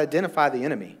don't know how to identify the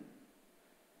enemy.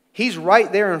 He's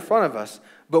right there in front of us,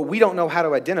 but we don't know how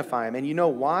to identify him. And you know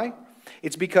why?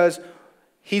 It's because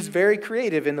he's very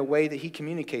creative in the way that he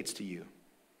communicates to you.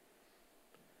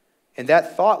 And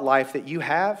that thought life that you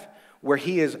have, where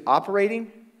he is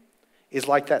operating, is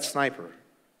like that sniper.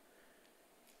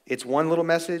 It's one little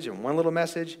message and one little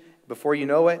message. Before you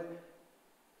know it,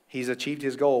 he's achieved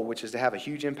his goal, which is to have a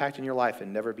huge impact in your life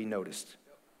and never be noticed.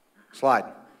 Slide.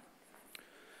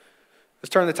 Let's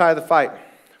turn the tide of the fight.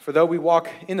 For though we walk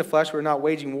in the flesh, we're not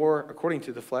waging war according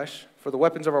to the flesh. For the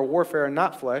weapons of our warfare are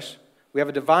not flesh. We have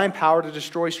a divine power to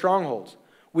destroy strongholds.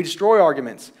 We destroy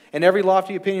arguments and every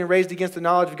lofty opinion raised against the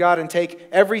knowledge of God and take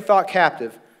every thought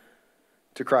captive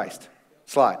to Christ.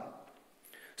 Slide.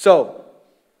 So,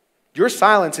 your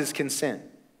silence is consent.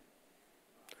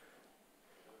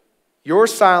 Your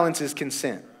silence is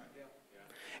consent.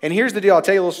 And here's the deal. I'll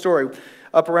tell you a little story.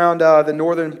 Up around the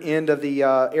northern end of the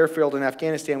airfield in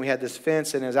Afghanistan, we had this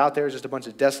fence, and it was out there, just a bunch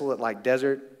of desolate, like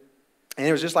desert. And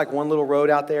there was just like one little road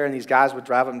out there, and these guys would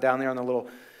drive them down there on their little,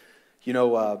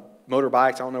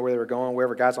 motorbikes. I don't know where they were going,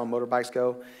 wherever guys on motorbikes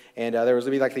go. And there was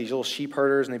going to be like these little sheep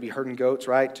herders, and they'd be herding goats,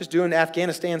 right? Just doing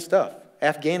Afghanistan stuff,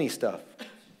 Afghani stuff,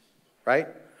 right?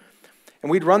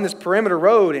 And we'd run this perimeter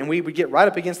road, and we would get right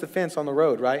up against the fence on the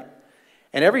road, right?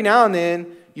 And every now and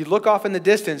then, you'd look off in the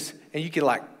distance, and you could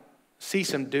like see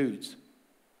some dudes.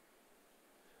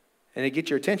 And it get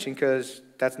your attention because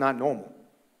that's not normal,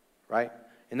 right?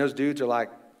 And those dudes are like,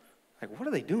 what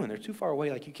are they doing? They're too far away,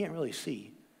 like you can't really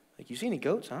see. Like, you see any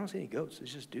goats? I don't see any goats.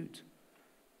 It's just dudes.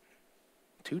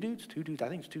 Two dudes? Two dudes. I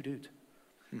think it's two dudes.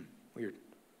 Weird.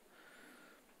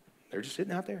 They're just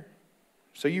sitting out there.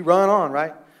 So you run on,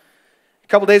 right? A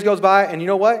couple days goes by, and you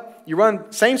know what? You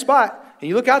run same spot, and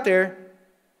you look out there,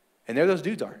 and there those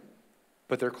dudes are.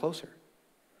 But they're closer.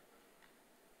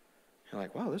 You're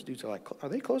like, wow, those dudes are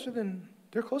they closer than,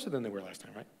 they're closer than they were last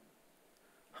time, right?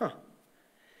 Huh.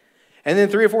 And then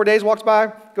 3 or 4 days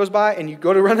goes by, and you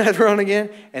go to run that run again,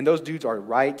 and those dudes are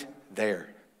right there.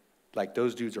 Like,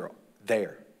 those dudes are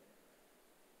there.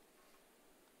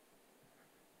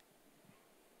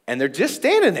 And they're just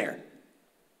standing there.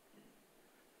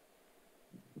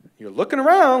 You're looking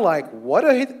around like, why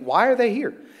are they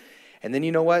here? And then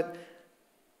you know what?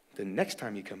 The next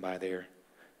time you come by there,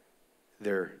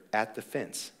 they're at the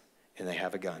fence, and they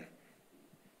have a gun.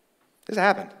 This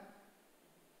happened.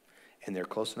 And they're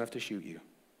close enough to shoot you.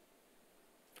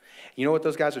 You know what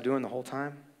those guys are doing the whole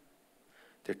time?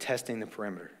 They're testing the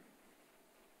perimeter.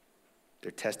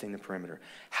 They're testing the perimeter.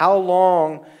 How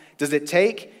long does it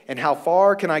take, and how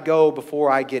far can I go before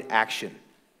I get action?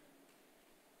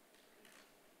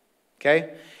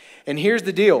 Okay? And here's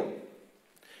the deal.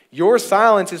 Your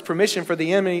silence is permission for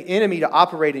the enemy to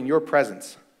operate in your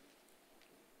presence.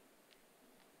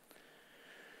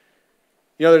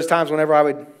 You know, there's times whenever I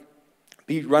would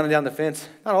be running down the fence,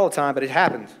 not all the time, but it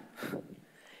happened.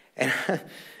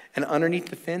 And underneath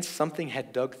the fence, something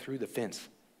had dug through the fence.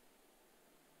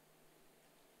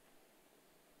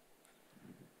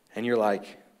 And you're like,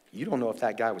 you don't know if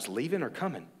that guy was leaving or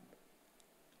coming.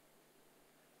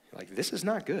 You're like, this is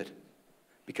not good,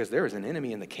 because there is an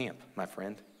enemy in the camp, my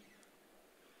friend.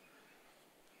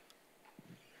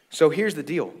 So here's the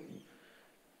deal.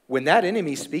 When that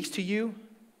enemy speaks to you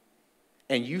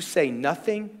and you say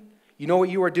nothing, you know what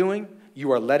you are doing?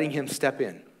 You are letting him step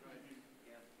in.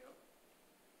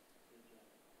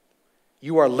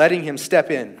 You are letting him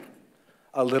step in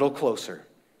a little closer.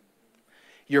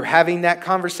 You're having that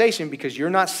conversation because you're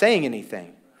not saying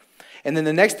anything. And then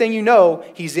the next thing you know,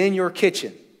 he's in your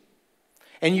kitchen.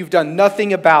 And you've done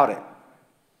nothing about it.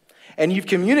 And you've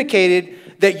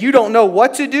communicated that you don't know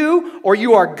what to do, or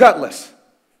you are gutless.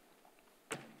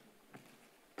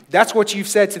 That's what you've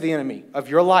said to the enemy of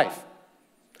your life.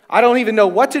 I don't even know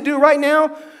what to do right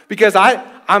now because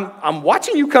I'm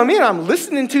watching you come in. I'm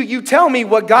listening to you tell me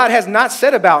what God has not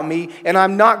said about me, and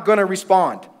I'm not going to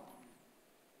respond.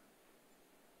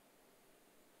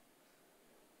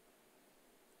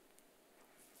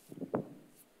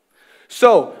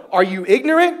 So, are you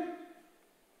ignorant?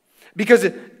 Because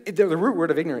the root word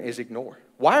of ignorant is ignore.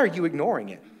 Why are you ignoring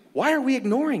it? Why are we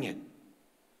ignoring it?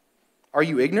 Are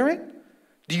you ignorant?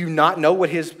 Do you not know what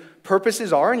his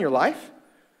purposes are in your life?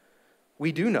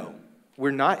 We do know.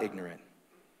 We're not ignorant.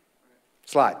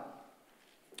 Slide.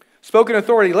 Spoken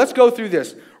authority. Let's go through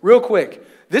this real quick.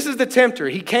 This is the tempter.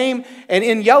 He came, and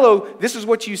in yellow, this is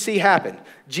what you see happen.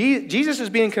 Jesus is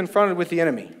being confronted with the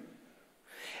enemy.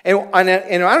 And I'm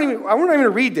not even going to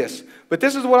read this, but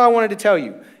this is what I wanted to tell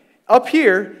you. Up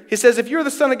here, he says, if you're the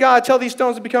Son of God, tell these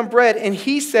stones to become bread. And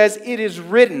he says, it is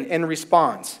written, and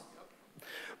responds.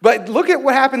 But look at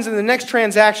what happens in the next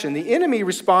transaction. The enemy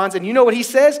responds, and you know what he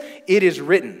says? It is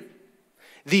written.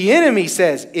 The enemy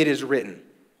says, it is written.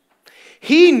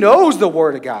 He knows the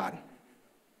word of God.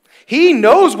 He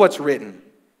knows what's written.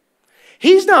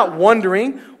 He's not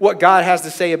wondering what God has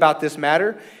to say about this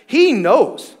matter. He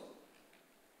knows.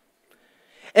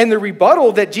 And the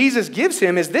rebuttal that Jesus gives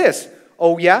him is this.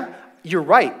 Oh yeah, you're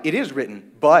right, it is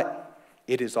written, but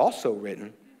it is also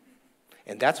written.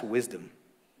 And that's wisdom.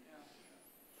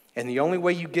 And the only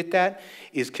way you get that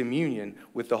is communion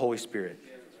with the Holy Spirit.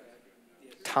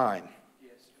 Time.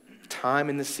 Time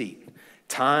in the seat.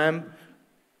 Time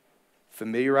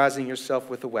familiarizing yourself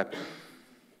with the weapon.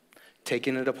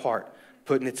 Taking it apart,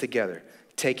 putting it together.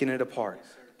 Taking it apart,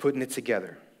 putting it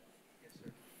together.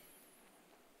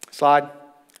 Slide.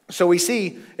 So we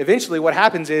see eventually what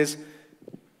happens is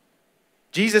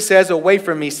Jesus says, away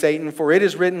from me, Satan, for it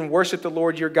is written, worship the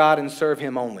Lord your God and serve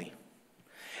him only.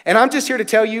 And I'm just here to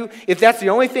tell you, if that's the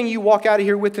only thing you walk out of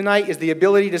here with tonight is the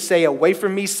ability to say, away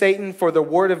from me, Satan, for the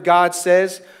word of God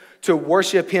says to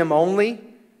worship him only,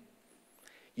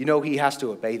 you know he has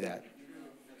to obey that.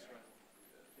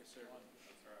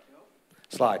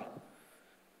 Slide.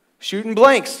 Shooting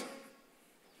blanks.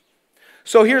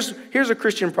 So here's a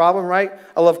Christian problem, right?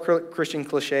 I love Christian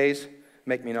cliches.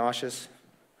 Make me nauseous.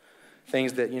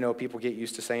 Things that, people get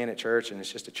used to saying at church, and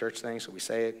it's just a church thing, so we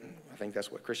say it. I think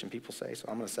that's what Christian people say, so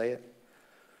I'm going to say it.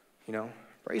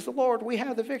 Praise the Lord, we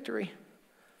have the victory.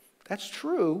 That's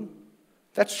true.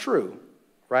 That's true,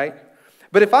 right?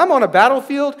 But if I'm on a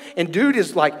battlefield and dude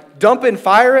is like dumping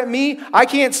fire at me, I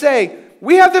can't say,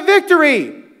 we have the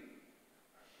victory.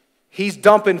 He's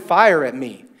dumping fire at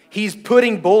me. He's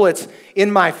putting bullets in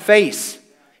my face.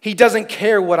 He doesn't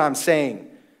care what I'm saying.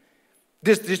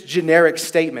 This generic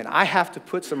statement, I have to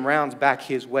put some rounds back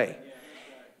his way.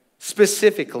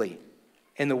 Specifically.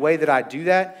 And the way that I do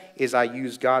that is I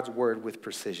use God's word with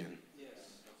precision. Yes,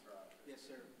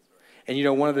 sir.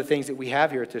 And one of the things that we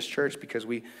have here at this church, because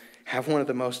we have one of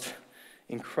the most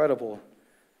incredible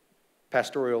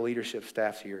pastoral leadership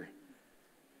staffs here.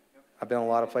 I've been a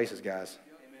lot of places, guys.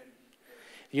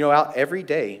 Out every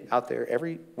day out there,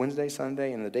 every Wednesday,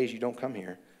 Sunday, and the days you don't come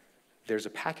here, there's a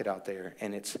packet out there,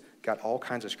 and it's got all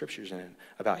kinds of scriptures in it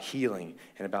about healing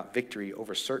and about victory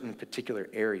over certain particular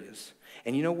areas.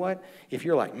 And you know what? If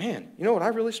you're like, man, you know what I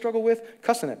really struggle with?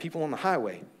 Cussing at people on the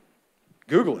highway.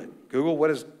 Google it. Google, what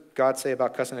does God say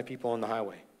about cussing at people on the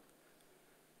highway?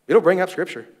 It'll bring up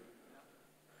scripture.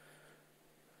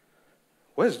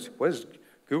 What does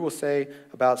Google say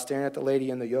about staring at the lady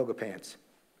in the yoga pants?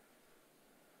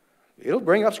 It'll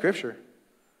bring up scripture.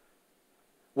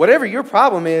 Whatever your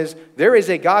problem is, there is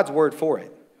a God's word for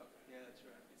it. Yeah, that's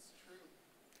right. It's true.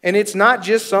 And it's not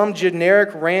just some generic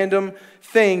random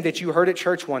thing that you heard at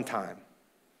church one time.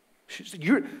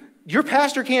 Your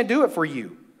pastor can't do it for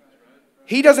you.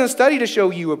 He doesn't study to show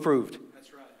you approved.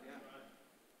 That's right. Yeah.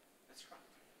 That's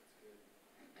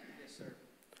right. Yes, sir.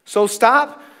 So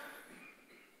stop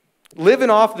living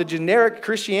off the generic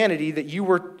Christianity that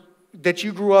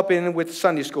you grew up in with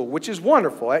Sunday school, which is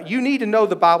wonderful. You need to know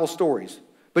the Bible stories.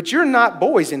 But you're not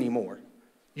boys anymore.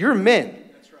 You're men.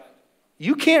 That's right.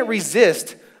 You can't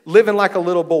resist living like a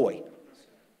little boy.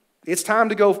 It's time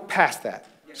to go past that.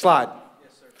 Yes, Slide.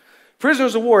 Yes, sir.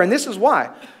 Prisoners of war, and this is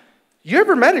why. You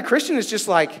ever met a Christian that's just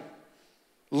like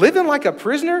living like a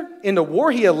prisoner in the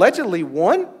war he allegedly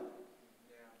won?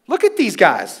 Look at these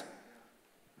guys.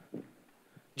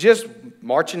 Just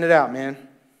marching it out, man.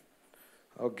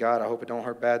 Oh, God, I hope it don't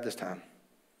hurt bad this time.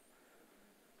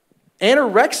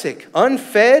 Anorexic,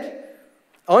 unfed,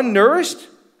 unnourished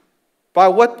by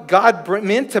what God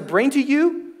meant to bring to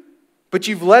you, but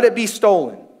you've let it be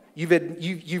stolen.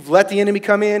 You've let the enemy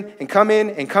come in and come in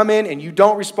and come in, and you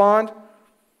don't respond.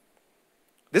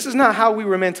 This is not how we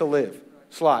were meant to live.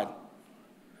 Slide.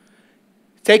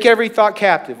 Take every thought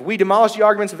captive. We demolish the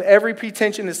arguments of every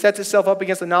pretension that sets itself up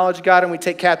against the knowledge of God, and we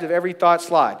take captive every thought.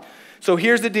 Slide. So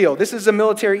here's the deal. This is a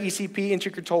military ECP,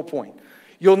 entry control point.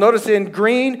 You'll notice in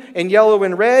green and yellow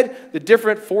and red, the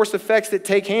different force effects that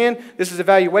take hand. This is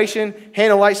evaluation,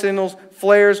 hand and light signals,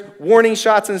 flares, warning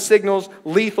shots and signals,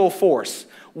 lethal force.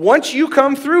 Once you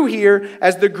come through here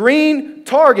as the green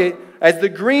target, as the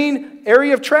green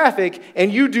area of traffic,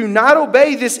 and you do not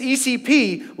obey this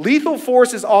ECP, lethal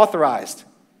force is authorized.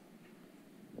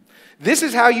 This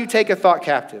is how you take a thought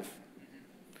captive.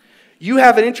 You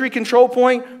have an entry control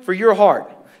point for your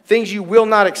heart. Things you will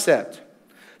not accept.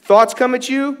 Thoughts come at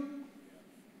you.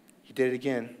 You did it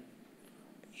again.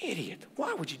 Idiot.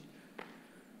 Why would you?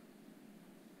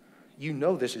 You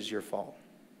know this is your fault.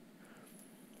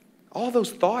 All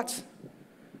those thoughts.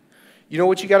 You know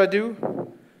what you got to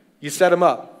do? You set them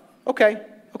up. Okay,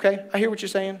 I hear what you're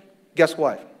saying. Guess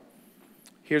what?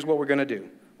 Here's what we're going to do.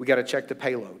 We got to check the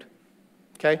payload.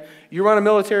 Okay? You run a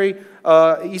military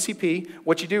ECP,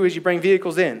 what you do is you bring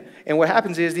vehicles in. And what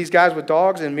happens is these guys with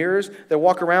dogs and mirrors, they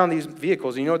walk around these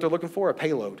vehicles. And you know what they're looking for? A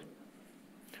payload.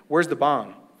 Where's the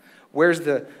bomb? Where's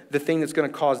the thing that's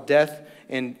going to cause death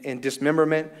and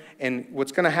dismemberment. And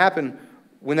what's going to happen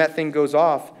when that thing goes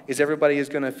off is everybody is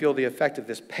going to feel the effect of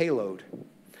this payload.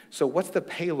 So what's the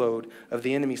payload of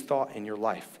the enemy's thought in your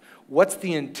life? What's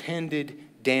the intended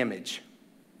damage?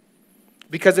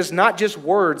 Because it's not just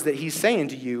words that he's saying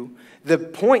to you. The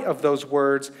point of those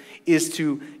words is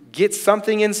to get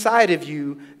something inside of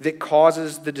you that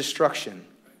causes the destruction.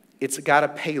 It's got a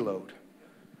payload.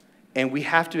 And we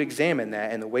have to examine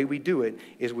that, and the way we do it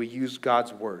is we use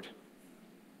God's word.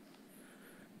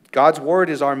 God's word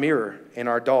is our mirror and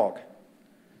our dog.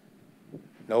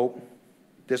 Nope,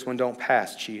 this one don't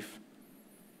pass, chief.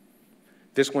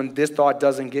 This thought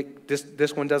doesn't get,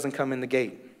 this one doesn't come in the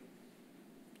gate.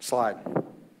 Slide.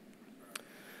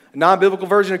 A non-biblical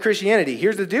version of Christianity.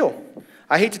 Here's the deal.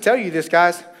 I hate to tell you this,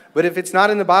 guys, but if it's not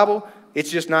in the Bible,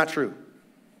 it's just not true.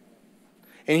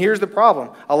 And here's the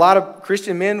problem. A lot of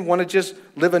Christian men want to just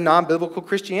live a non-biblical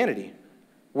Christianity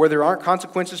where there aren't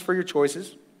consequences for your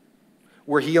choices,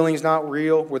 where healing's not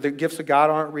real, where the gifts of God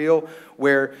aren't real,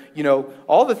 where,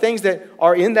 all the things that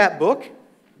are in that book,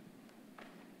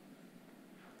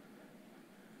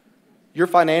 your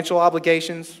financial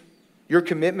obligations, your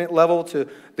commitment level to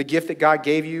the gift that God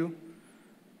gave you,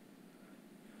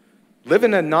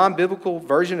 living a non-biblical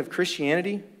version of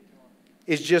Christianity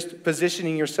is just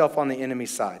positioning yourself on the enemy's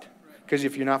side. Because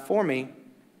if you're not for me.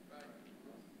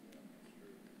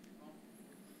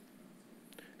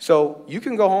 So you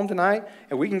can go home tonight,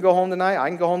 and we can go home tonight, I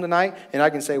can go home tonight, and I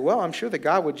can say, well, I'm sure that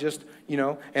God would just,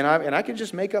 and I can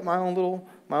just make up my own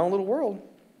little world.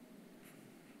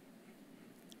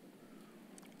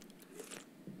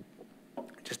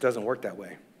 It just doesn't work that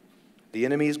way. The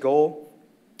enemy's goal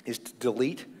is to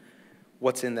delete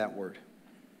what's in that word.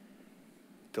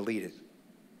 Delete it.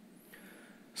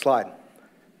 Slide.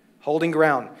 Holding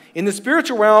ground. In the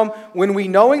spiritual realm, when we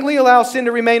knowingly allow sin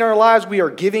to remain in our lives, we are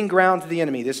giving ground to the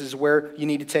enemy. This is where you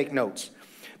need to take notes.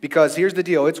 Because here's the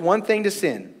deal. It's one thing to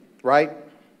sin, right?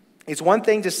 It's one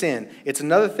thing to sin. It's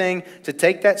another thing to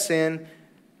take that sin,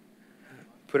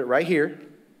 put it right here,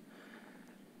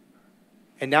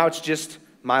 and now it's just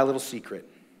my little secret.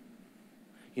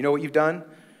 You know what you've done?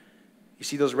 You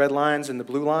see those red lines and the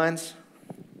blue lines?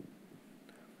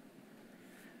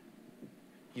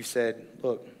 You've said,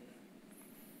 look,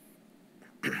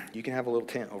 you can have a little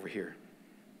tent over here,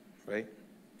 right?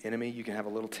 Enemy, you can have a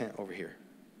little tent over here.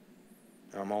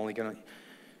 I'm only going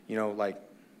to, like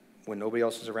when nobody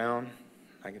else is around,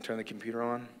 I can turn the computer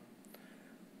on.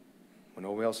 When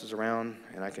nobody else is around,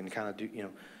 and I can kind of do,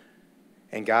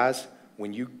 And guys,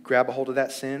 when you grab a hold of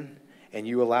that sin and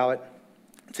you allow it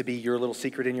to be your little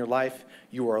secret in your life,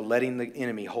 you are letting the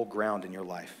enemy hold ground in your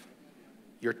life.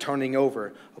 You're turning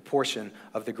over a portion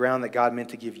of the ground that God meant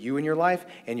to give you in your life,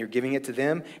 and you're giving it to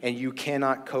them, and you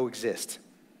cannot coexist.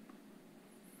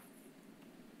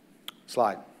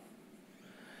 Slide.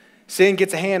 Sin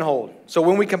gets a handhold. So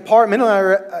when we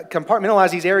compartmentalize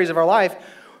these areas of our life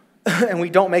and we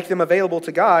don't make them available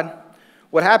to God,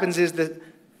 what happens is that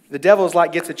the devil's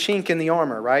gets a chink in the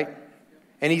armor, right?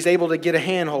 And he's able to get a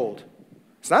handhold.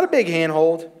 It's not a big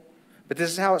handhold, but this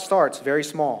is how it starts, very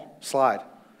small. Slide.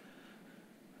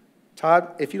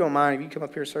 Todd, if you don't mind, if you come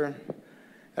up here, sir.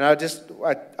 And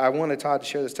I wanted Todd to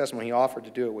share this testimony. He offered to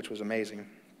do it, which was amazing.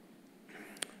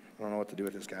 I don't know what to do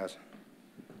with this, guys.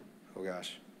 Oh,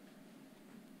 gosh.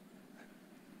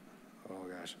 Oh,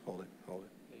 gosh. Hold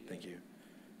it. Thank you.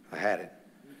 I had it.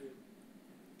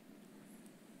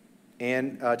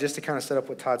 And just to kind of set up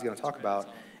what Todd's going to talk about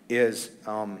is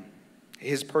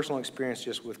his personal experience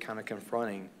just with kind of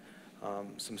confronting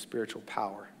some spiritual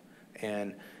power.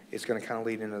 And it's going to kind of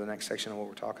lead into the next section of what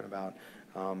we're talking about.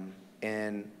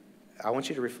 And I want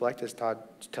you to reflect as Todd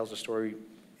tells a story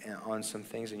on some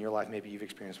things in your life maybe you've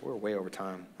experienced. We're way over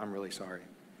time. I'm really sorry.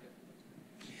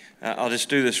 I'll just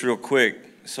do this real quick.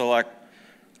 So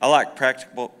I like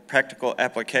practical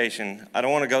application. I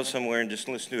don't want to go somewhere and just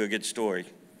listen to a good story.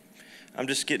 I'm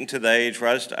just getting to the age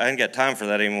where I ain't got time for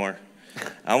that anymore.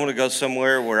 I want to go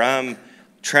somewhere where I'm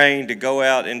trained to go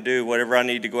out and do whatever I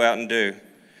need to go out and do.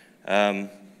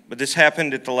 But this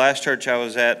happened at the last church I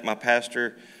was at. My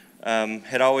pastor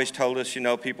had always told us,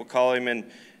 people call him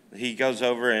and he goes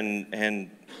over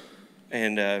and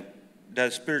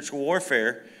does spiritual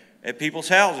warfare at people's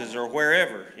houses or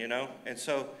wherever, And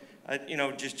so,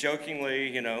 just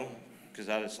jokingly, because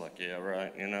I was like, yeah,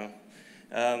 right,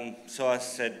 So I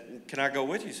said, can I go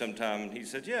with you sometime? And he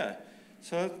said, yeah.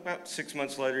 So about 6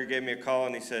 months later, he gave me a call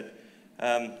and he said,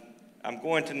 I'm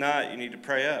going tonight. You need to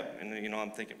pray up. And,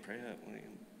 I'm thinking, pray up?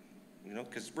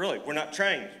 Because really, we're not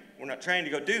trained. We're not trained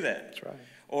to go do that. That's right.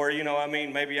 Or,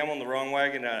 maybe I'm on the wrong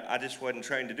wagon. I just wasn't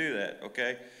trained to do that,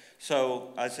 okay? So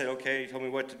I said, okay. He told me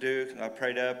what to do. I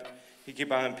prayed up. He came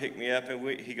by and picked me up,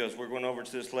 and he goes, we're going over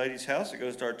to this lady's house. It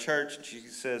goes to our church, and she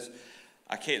says,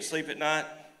 I can't sleep at night.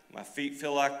 My feet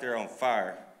feel like they're on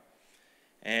fire.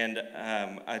 And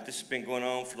this has been going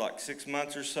on for like 6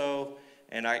 months or so,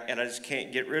 and I just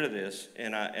can't get rid of this.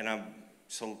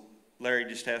 So Larry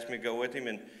just asked me to go with him,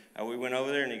 and we went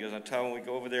over there, and he goes, I told him we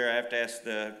go over there, I have to ask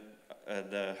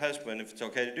the husband if it's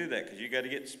okay to do that, because you got to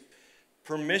get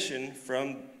permission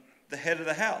from the head of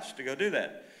the house to go do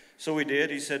that. So we did.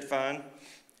 He said, fine.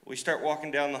 We start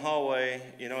walking down the hallway,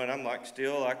 and I'm like,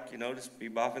 still, just be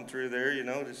bopping through there,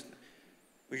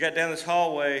 We got down this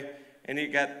hallway, and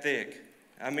it got thick.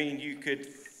 I mean, you could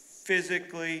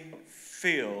physically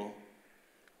feel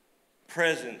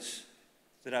presence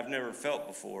that I've never felt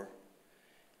before.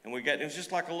 And it was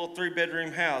just like a little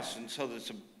 3-bedroom house, and so there's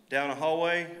down a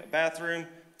hallway, a bathroom,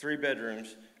 3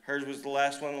 bedrooms. Hers was the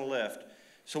last one on the left.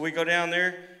 So we go down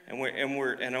there, and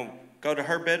I go to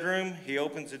her bedroom. He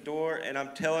opens the door, and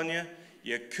I'm telling you,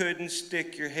 you couldn't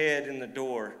stick your head in the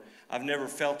door. I've never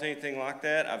felt anything like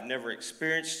that. I've never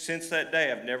experienced, since that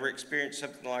day, I've never experienced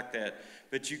something like that.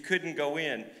 But you couldn't go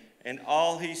in. And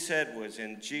all he said was,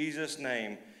 in Jesus'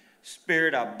 name,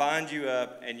 Spirit, I bind you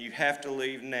up, and you have to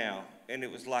leave now. And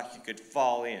it was like you could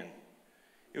fall in.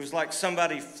 It was like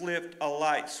somebody flipped a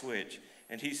light switch.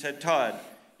 And he said, Todd,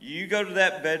 you go to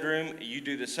that bedroom, you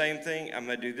do the same thing, I'm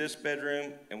going to do this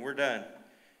bedroom, and we're done.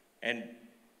 And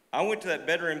I went to that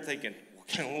bedroom thinking,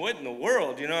 what in the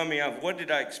world? What did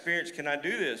I experience? Can I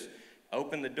do this? I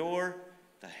opened the door,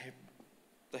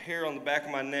 the hair on the back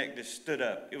of my neck just stood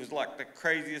up. It was like the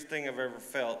craziest thing I've ever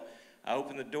felt. I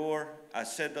opened the door, I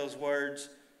said those words,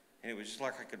 and it was just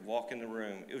like I could walk in the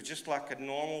room. It was just like a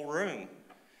normal room.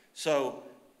 So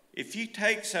if you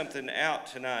take something out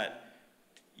tonight,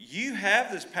 you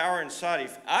have this power inside.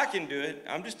 If I can do it,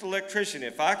 I'm just an electrician.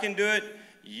 If I can do it,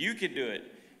 you can do it.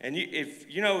 And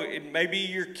it may be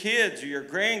your kids or your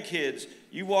grandkids,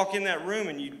 you walk in that room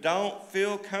and you don't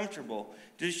feel comfortable.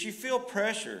 Does you feel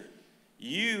pressure?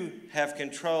 You have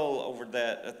control over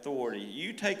that authority.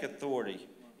 You take authority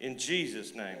in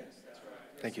Jesus' name.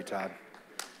 Thank you, Todd.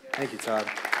 Thank you, Todd.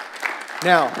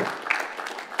 Now,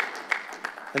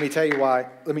 let me tell you why.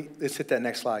 Let's hit that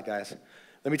next slide, guys.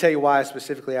 Let me tell you why I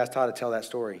specifically asked Todd to tell that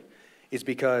story. It's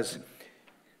because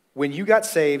when you got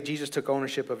saved, Jesus took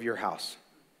ownership of your house.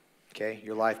 Okay?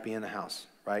 Your life being the house,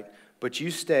 right? But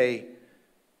you stay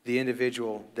the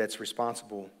individual that's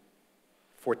responsible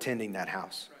for tending that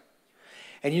house.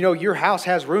 And your house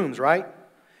has rooms, right?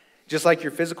 Just like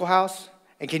your physical house.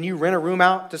 And can you rent a room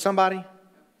out to somebody?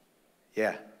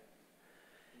 Yeah.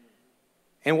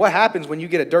 And what happens when you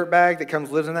get a dirtbag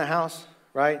that lives in that house,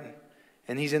 right?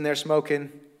 And he's in there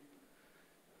smoking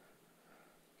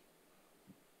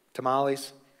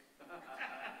tamales,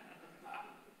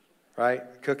 right?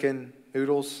 Cooking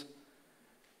noodles.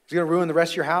 He's going to ruin the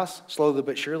rest of your house, slowly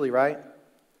but surely, right?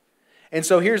 And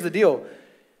so here's the deal.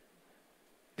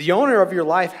 The owner of your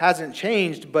life hasn't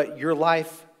changed, but your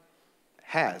life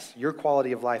has. Your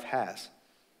quality of life has.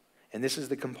 And this is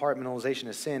the compartmentalization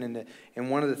of sin. And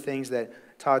one of the things that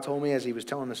Todd told me as he was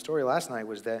telling the story last night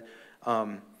was that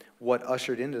what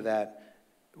ushered into that,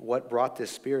 what brought this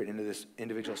spirit into this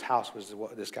individual's house was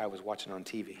what this guy was watching on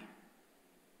TV.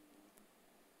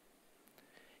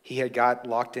 He had got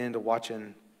locked into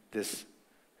watching this,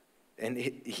 and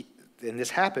this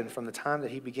happened from the time that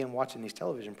he began watching these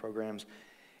television programs,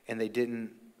 and they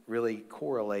didn't really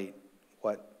correlate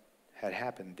what had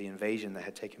happened, the invasion that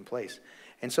had taken place.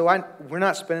 And so we're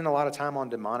not spending a lot of time on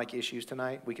demonic issues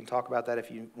tonight. We can talk about that if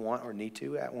you want or need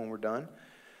to when we're done.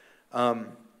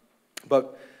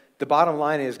 But the bottom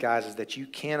line is, guys, is that you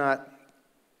cannot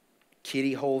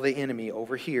kitty hole the enemy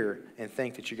over here and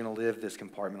think that you're going to live this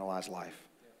compartmentalized life.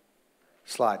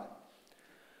 Slide.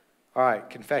 All right,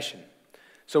 confession.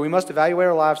 So we must evaluate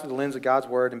our lives through the lens of God's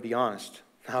word and be honest.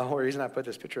 Now, the reason I put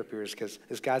this picture up here is because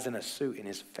this guy's in a suit and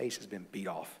his face has been beat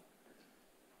off.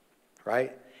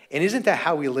 Right? And isn't that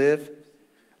how we live?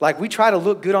 Like, we try to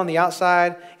look good on the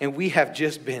outside, and we have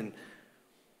just been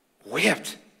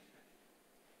whipped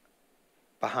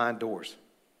behind doors,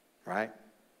 right?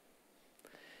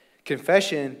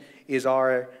 Confession is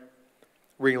our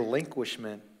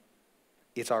relinquishment.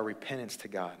 It's our repentance to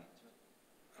God,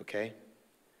 okay?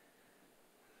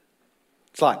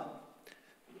 Slide.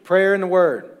 Prayer and the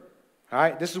Word, all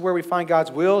right? This is where we find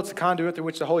God's will. It's the conduit through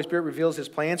which the Holy Spirit reveals His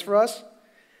plans for us.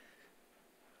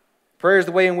 Prayer is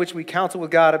the way in which we counsel with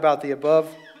God about the above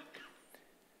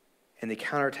and the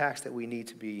counterattacks that we need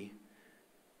to be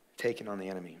taken on the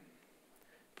enemy.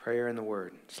 Prayer and the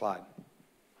Word. Slide.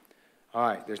 All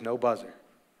right, there's no buzzer.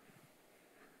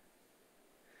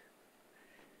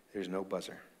 There's no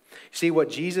buzzer. See, what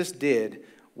Jesus did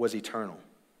was eternal,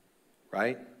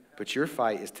 right? But your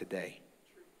fight is today.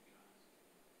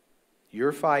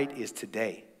 Your fight is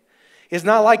today. It's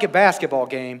not like a basketball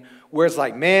game where it's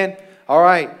like, man, all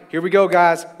right, here we go,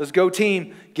 guys. Let's go,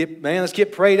 team. Let's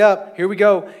get prayed up. Here we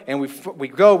go. And we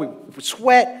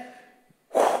sweat.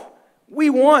 We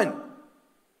won.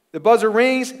 The buzzer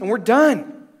rings, and we're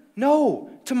done. No,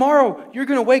 tomorrow you're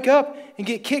going to wake up and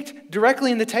get kicked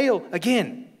directly in the tail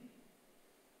again.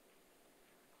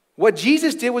 What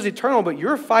Jesus did was eternal, but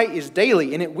your fight is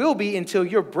daily, and it will be until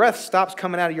your breath stops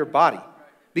coming out of your body.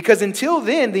 Because until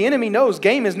then, the enemy knows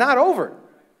game is not over.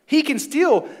 He can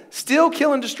still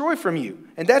kill and destroy from you,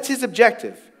 and that's his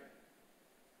objective.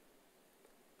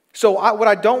 So what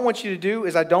I don't want you to do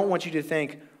is I don't want you to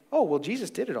think, oh, well, Jesus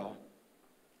did it all.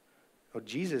 Well,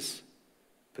 Jesus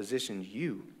positioned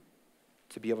you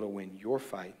to be able to win your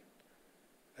fight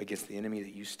against the enemy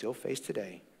that you still face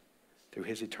today through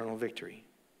his eternal victory.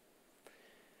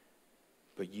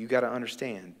 But you got to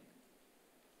understand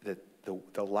that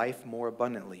the life more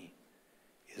abundantly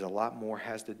is a lot more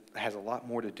has a lot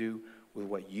more to do with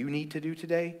what you need to do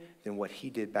today than what he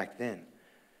did back then.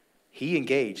 He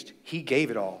engaged. He gave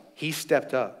it all. He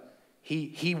stepped up.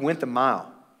 He went the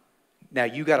mile. Now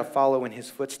you got to follow in his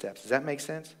footsteps. Does that make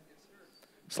sense?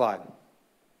 Slide.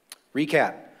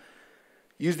 Recap.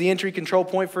 Use the entry control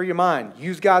point for your mind.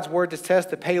 Use God's word to test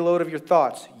the payload of your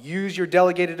thoughts. Use your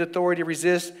delegated authority to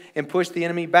resist and push the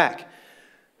enemy back.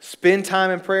 Spend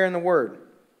time in prayer in the word.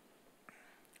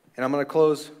 And I'm going to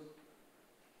close.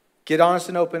 Get honest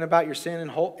and open about your sin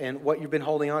and what you've been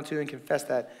holding on to and confess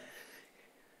that.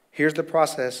 Here's the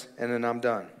process, and then I'm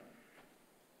done.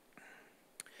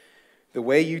 The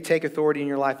way you take authority in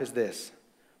your life is this.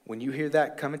 When you hear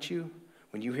that come at you,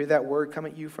 when you hear that word come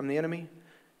at you from the enemy,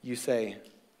 you say,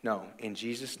 no, in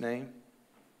Jesus' name,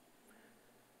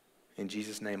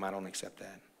 I don't accept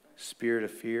that. Spirit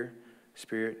of fear,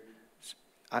 spirit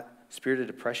of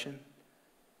depression,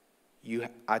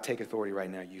 I take authority right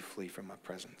now. You flee from my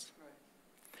presence.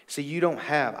 See, I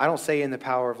don't say in the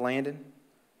power of Landon.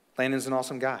 Landon's an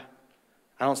awesome guy.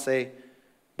 I don't say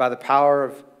by the power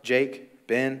of Jake,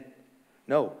 Ben.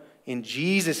 No, in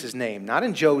Jesus' name, not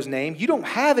in Joe's name. You don't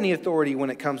have any authority when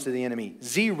it comes to the enemy.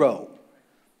 Zero.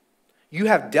 You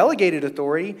have delegated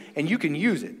authority, and you can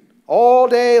use it all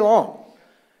day long.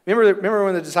 Remember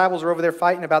when the disciples were over there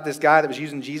fighting about this guy that was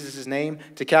using Jesus' name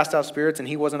to cast out spirits, and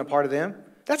he wasn't a part of them?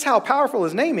 That's how powerful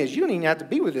his name is. You don't even have to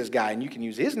be with this guy, and you can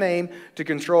use his name to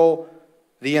control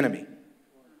the enemy.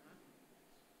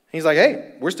 He's like,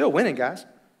 hey, we're still winning, guys.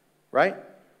 Right?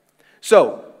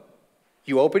 So,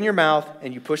 you open your mouth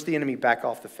and you push the enemy back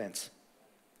off the fence.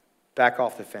 Back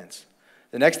off the fence.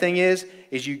 The next thing is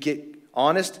you get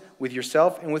honest with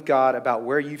yourself and with God about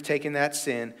where you've taken that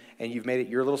sin and you've made it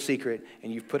your little secret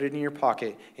and you've put it in your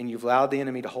pocket and you've allowed the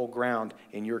enemy to hold ground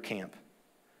in your camp.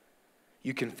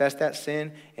 You confess that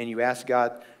sin and you ask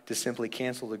God to simply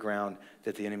cancel the ground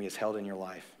that the enemy has held in your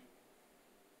life.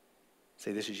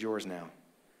 Say, this is yours now.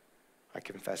 I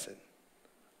confess it.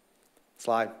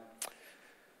 Slide.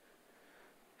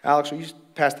 Alex, will you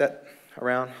pass that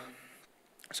around?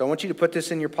 So I want you to put this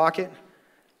in your pocket.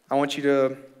 I want you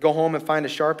to go home and find a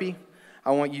Sharpie.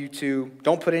 I want you to,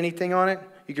 don't put anything on it.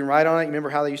 You can write on it. You remember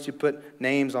how they used to put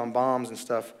names on bombs and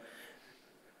stuff.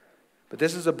 But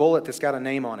this is a bullet that's got a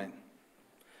name on it.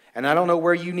 And I don't know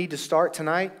where you need to start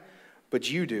tonight, but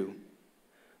you do.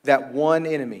 That one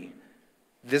enemy,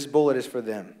 this bullet is for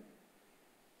them.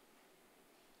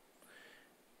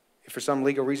 If for some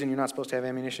legal reason you're not supposed to have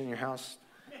ammunition in your house,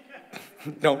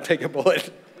 don't take a bullet.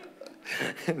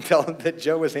 And tell them that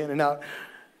Joe was handing out.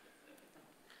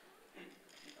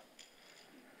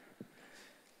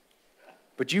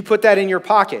 But you put that in your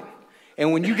pocket.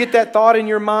 And when you get that thought in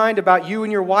your mind about you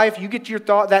and your wife, you get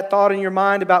that thought in your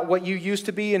mind about what you used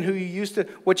to be and who you used to,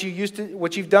 what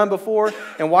you've done before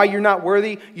and why you're not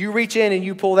worthy, you reach in and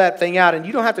you pull that thing out. And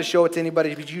you don't have to show it to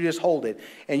anybody, but you just hold it.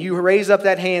 And you raise up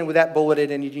that hand with that bullet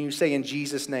in it and you say, in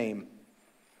Jesus' name,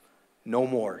 no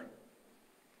more.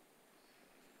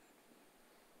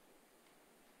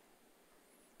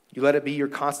 You let it be your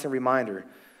constant reminder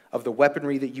of the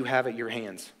weaponry that you have at your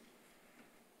hands.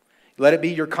 Let it be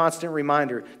your constant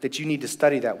reminder that you need to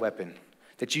study that weapon,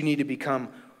 that you need to become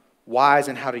wise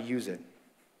in how to use it,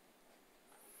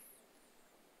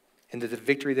 and that the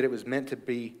victory that it was meant to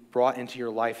be brought into your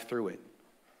life through it.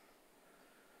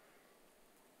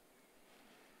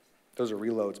 Those are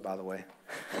reloads, by the way.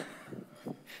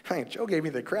 Joe gave me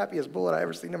the crappiest bullet I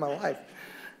ever seen in my life.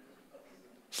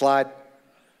 Slide.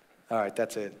 All right,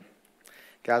 that's it.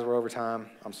 Guys, we're over time.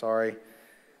 I'm sorry.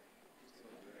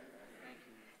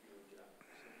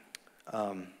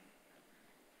 I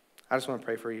just want to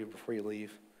pray for you before you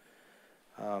leave.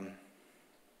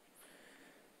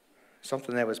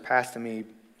 Something that was passed to me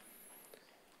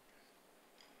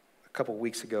a couple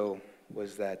weeks ago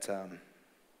was that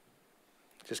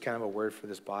just kind of a word for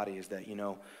this body is that,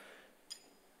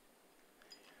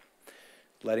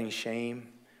 letting shame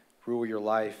rule your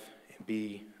life and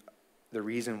be the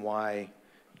reason why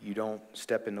you don't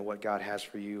step into what God has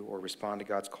for you or respond to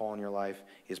God's call in your life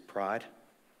is pride.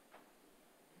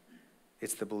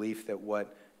 It's the belief that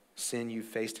what sin you've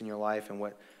faced in your life and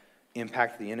what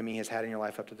impact the enemy has had in your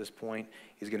life up to this point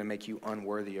is going to make you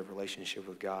unworthy of relationship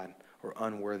with God or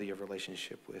unworthy of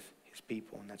relationship with his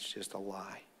people, and that's just a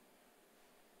lie.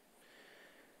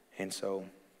 And so,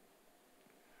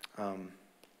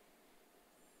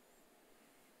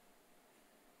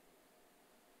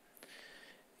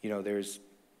 there's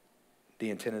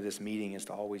the intent of this meeting is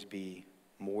to always be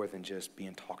more than just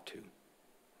being talked to.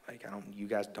 You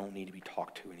guys don't need to be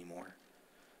talked to anymore.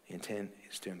 The intent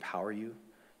is to empower you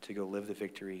to go live the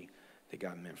victory that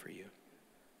God meant for you.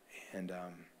 And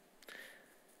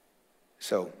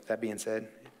so, that being said,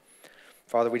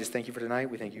 Father, we just thank you for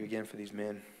tonight. We thank you again for these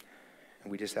men.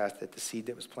 And we just ask that the seed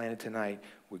that was planted tonight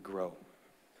would grow.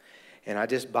 And I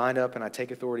just bind up and I take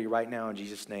authority right now in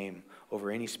Jesus' name over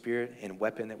any spirit and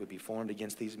weapon that would be formed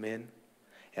against these men,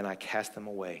 and I cast them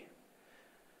away.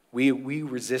 We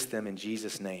resist them in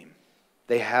Jesus' name.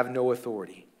 They have no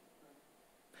authority.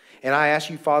 And I ask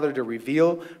you, Father, to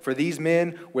reveal for these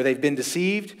men where they've been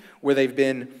deceived, where they've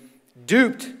been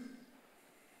duped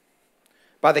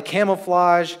by the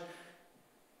camouflage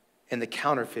and the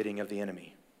counterfeiting of the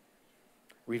enemy.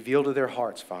 Reveal to their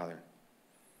hearts, Father.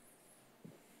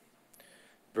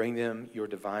 Bring them your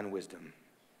divine wisdom.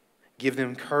 Give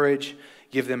them courage.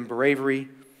 Give them bravery.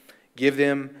 Give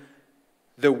them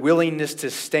the willingness to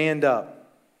stand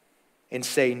up and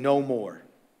say no more.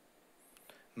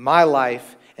 My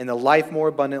life and the life more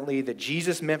abundantly that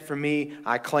Jesus meant for me,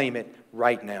 I claim it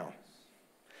right now.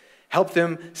 Help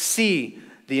them see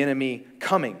the enemy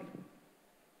coming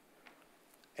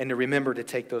and to remember to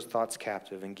take those thoughts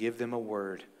captive and give them a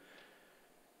word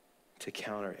to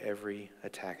counter every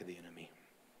attack of the enemy.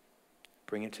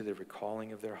 Bring it to the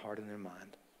recalling of their heart and their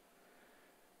mind.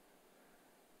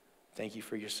 Thank you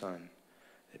for your Son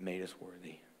that made us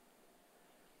worthy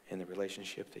and the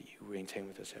relationship that you maintain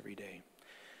with us every day.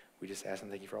 We just ask and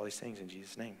thank you for all these things in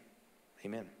Jesus' name.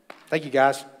 Amen. Thank you,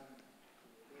 guys.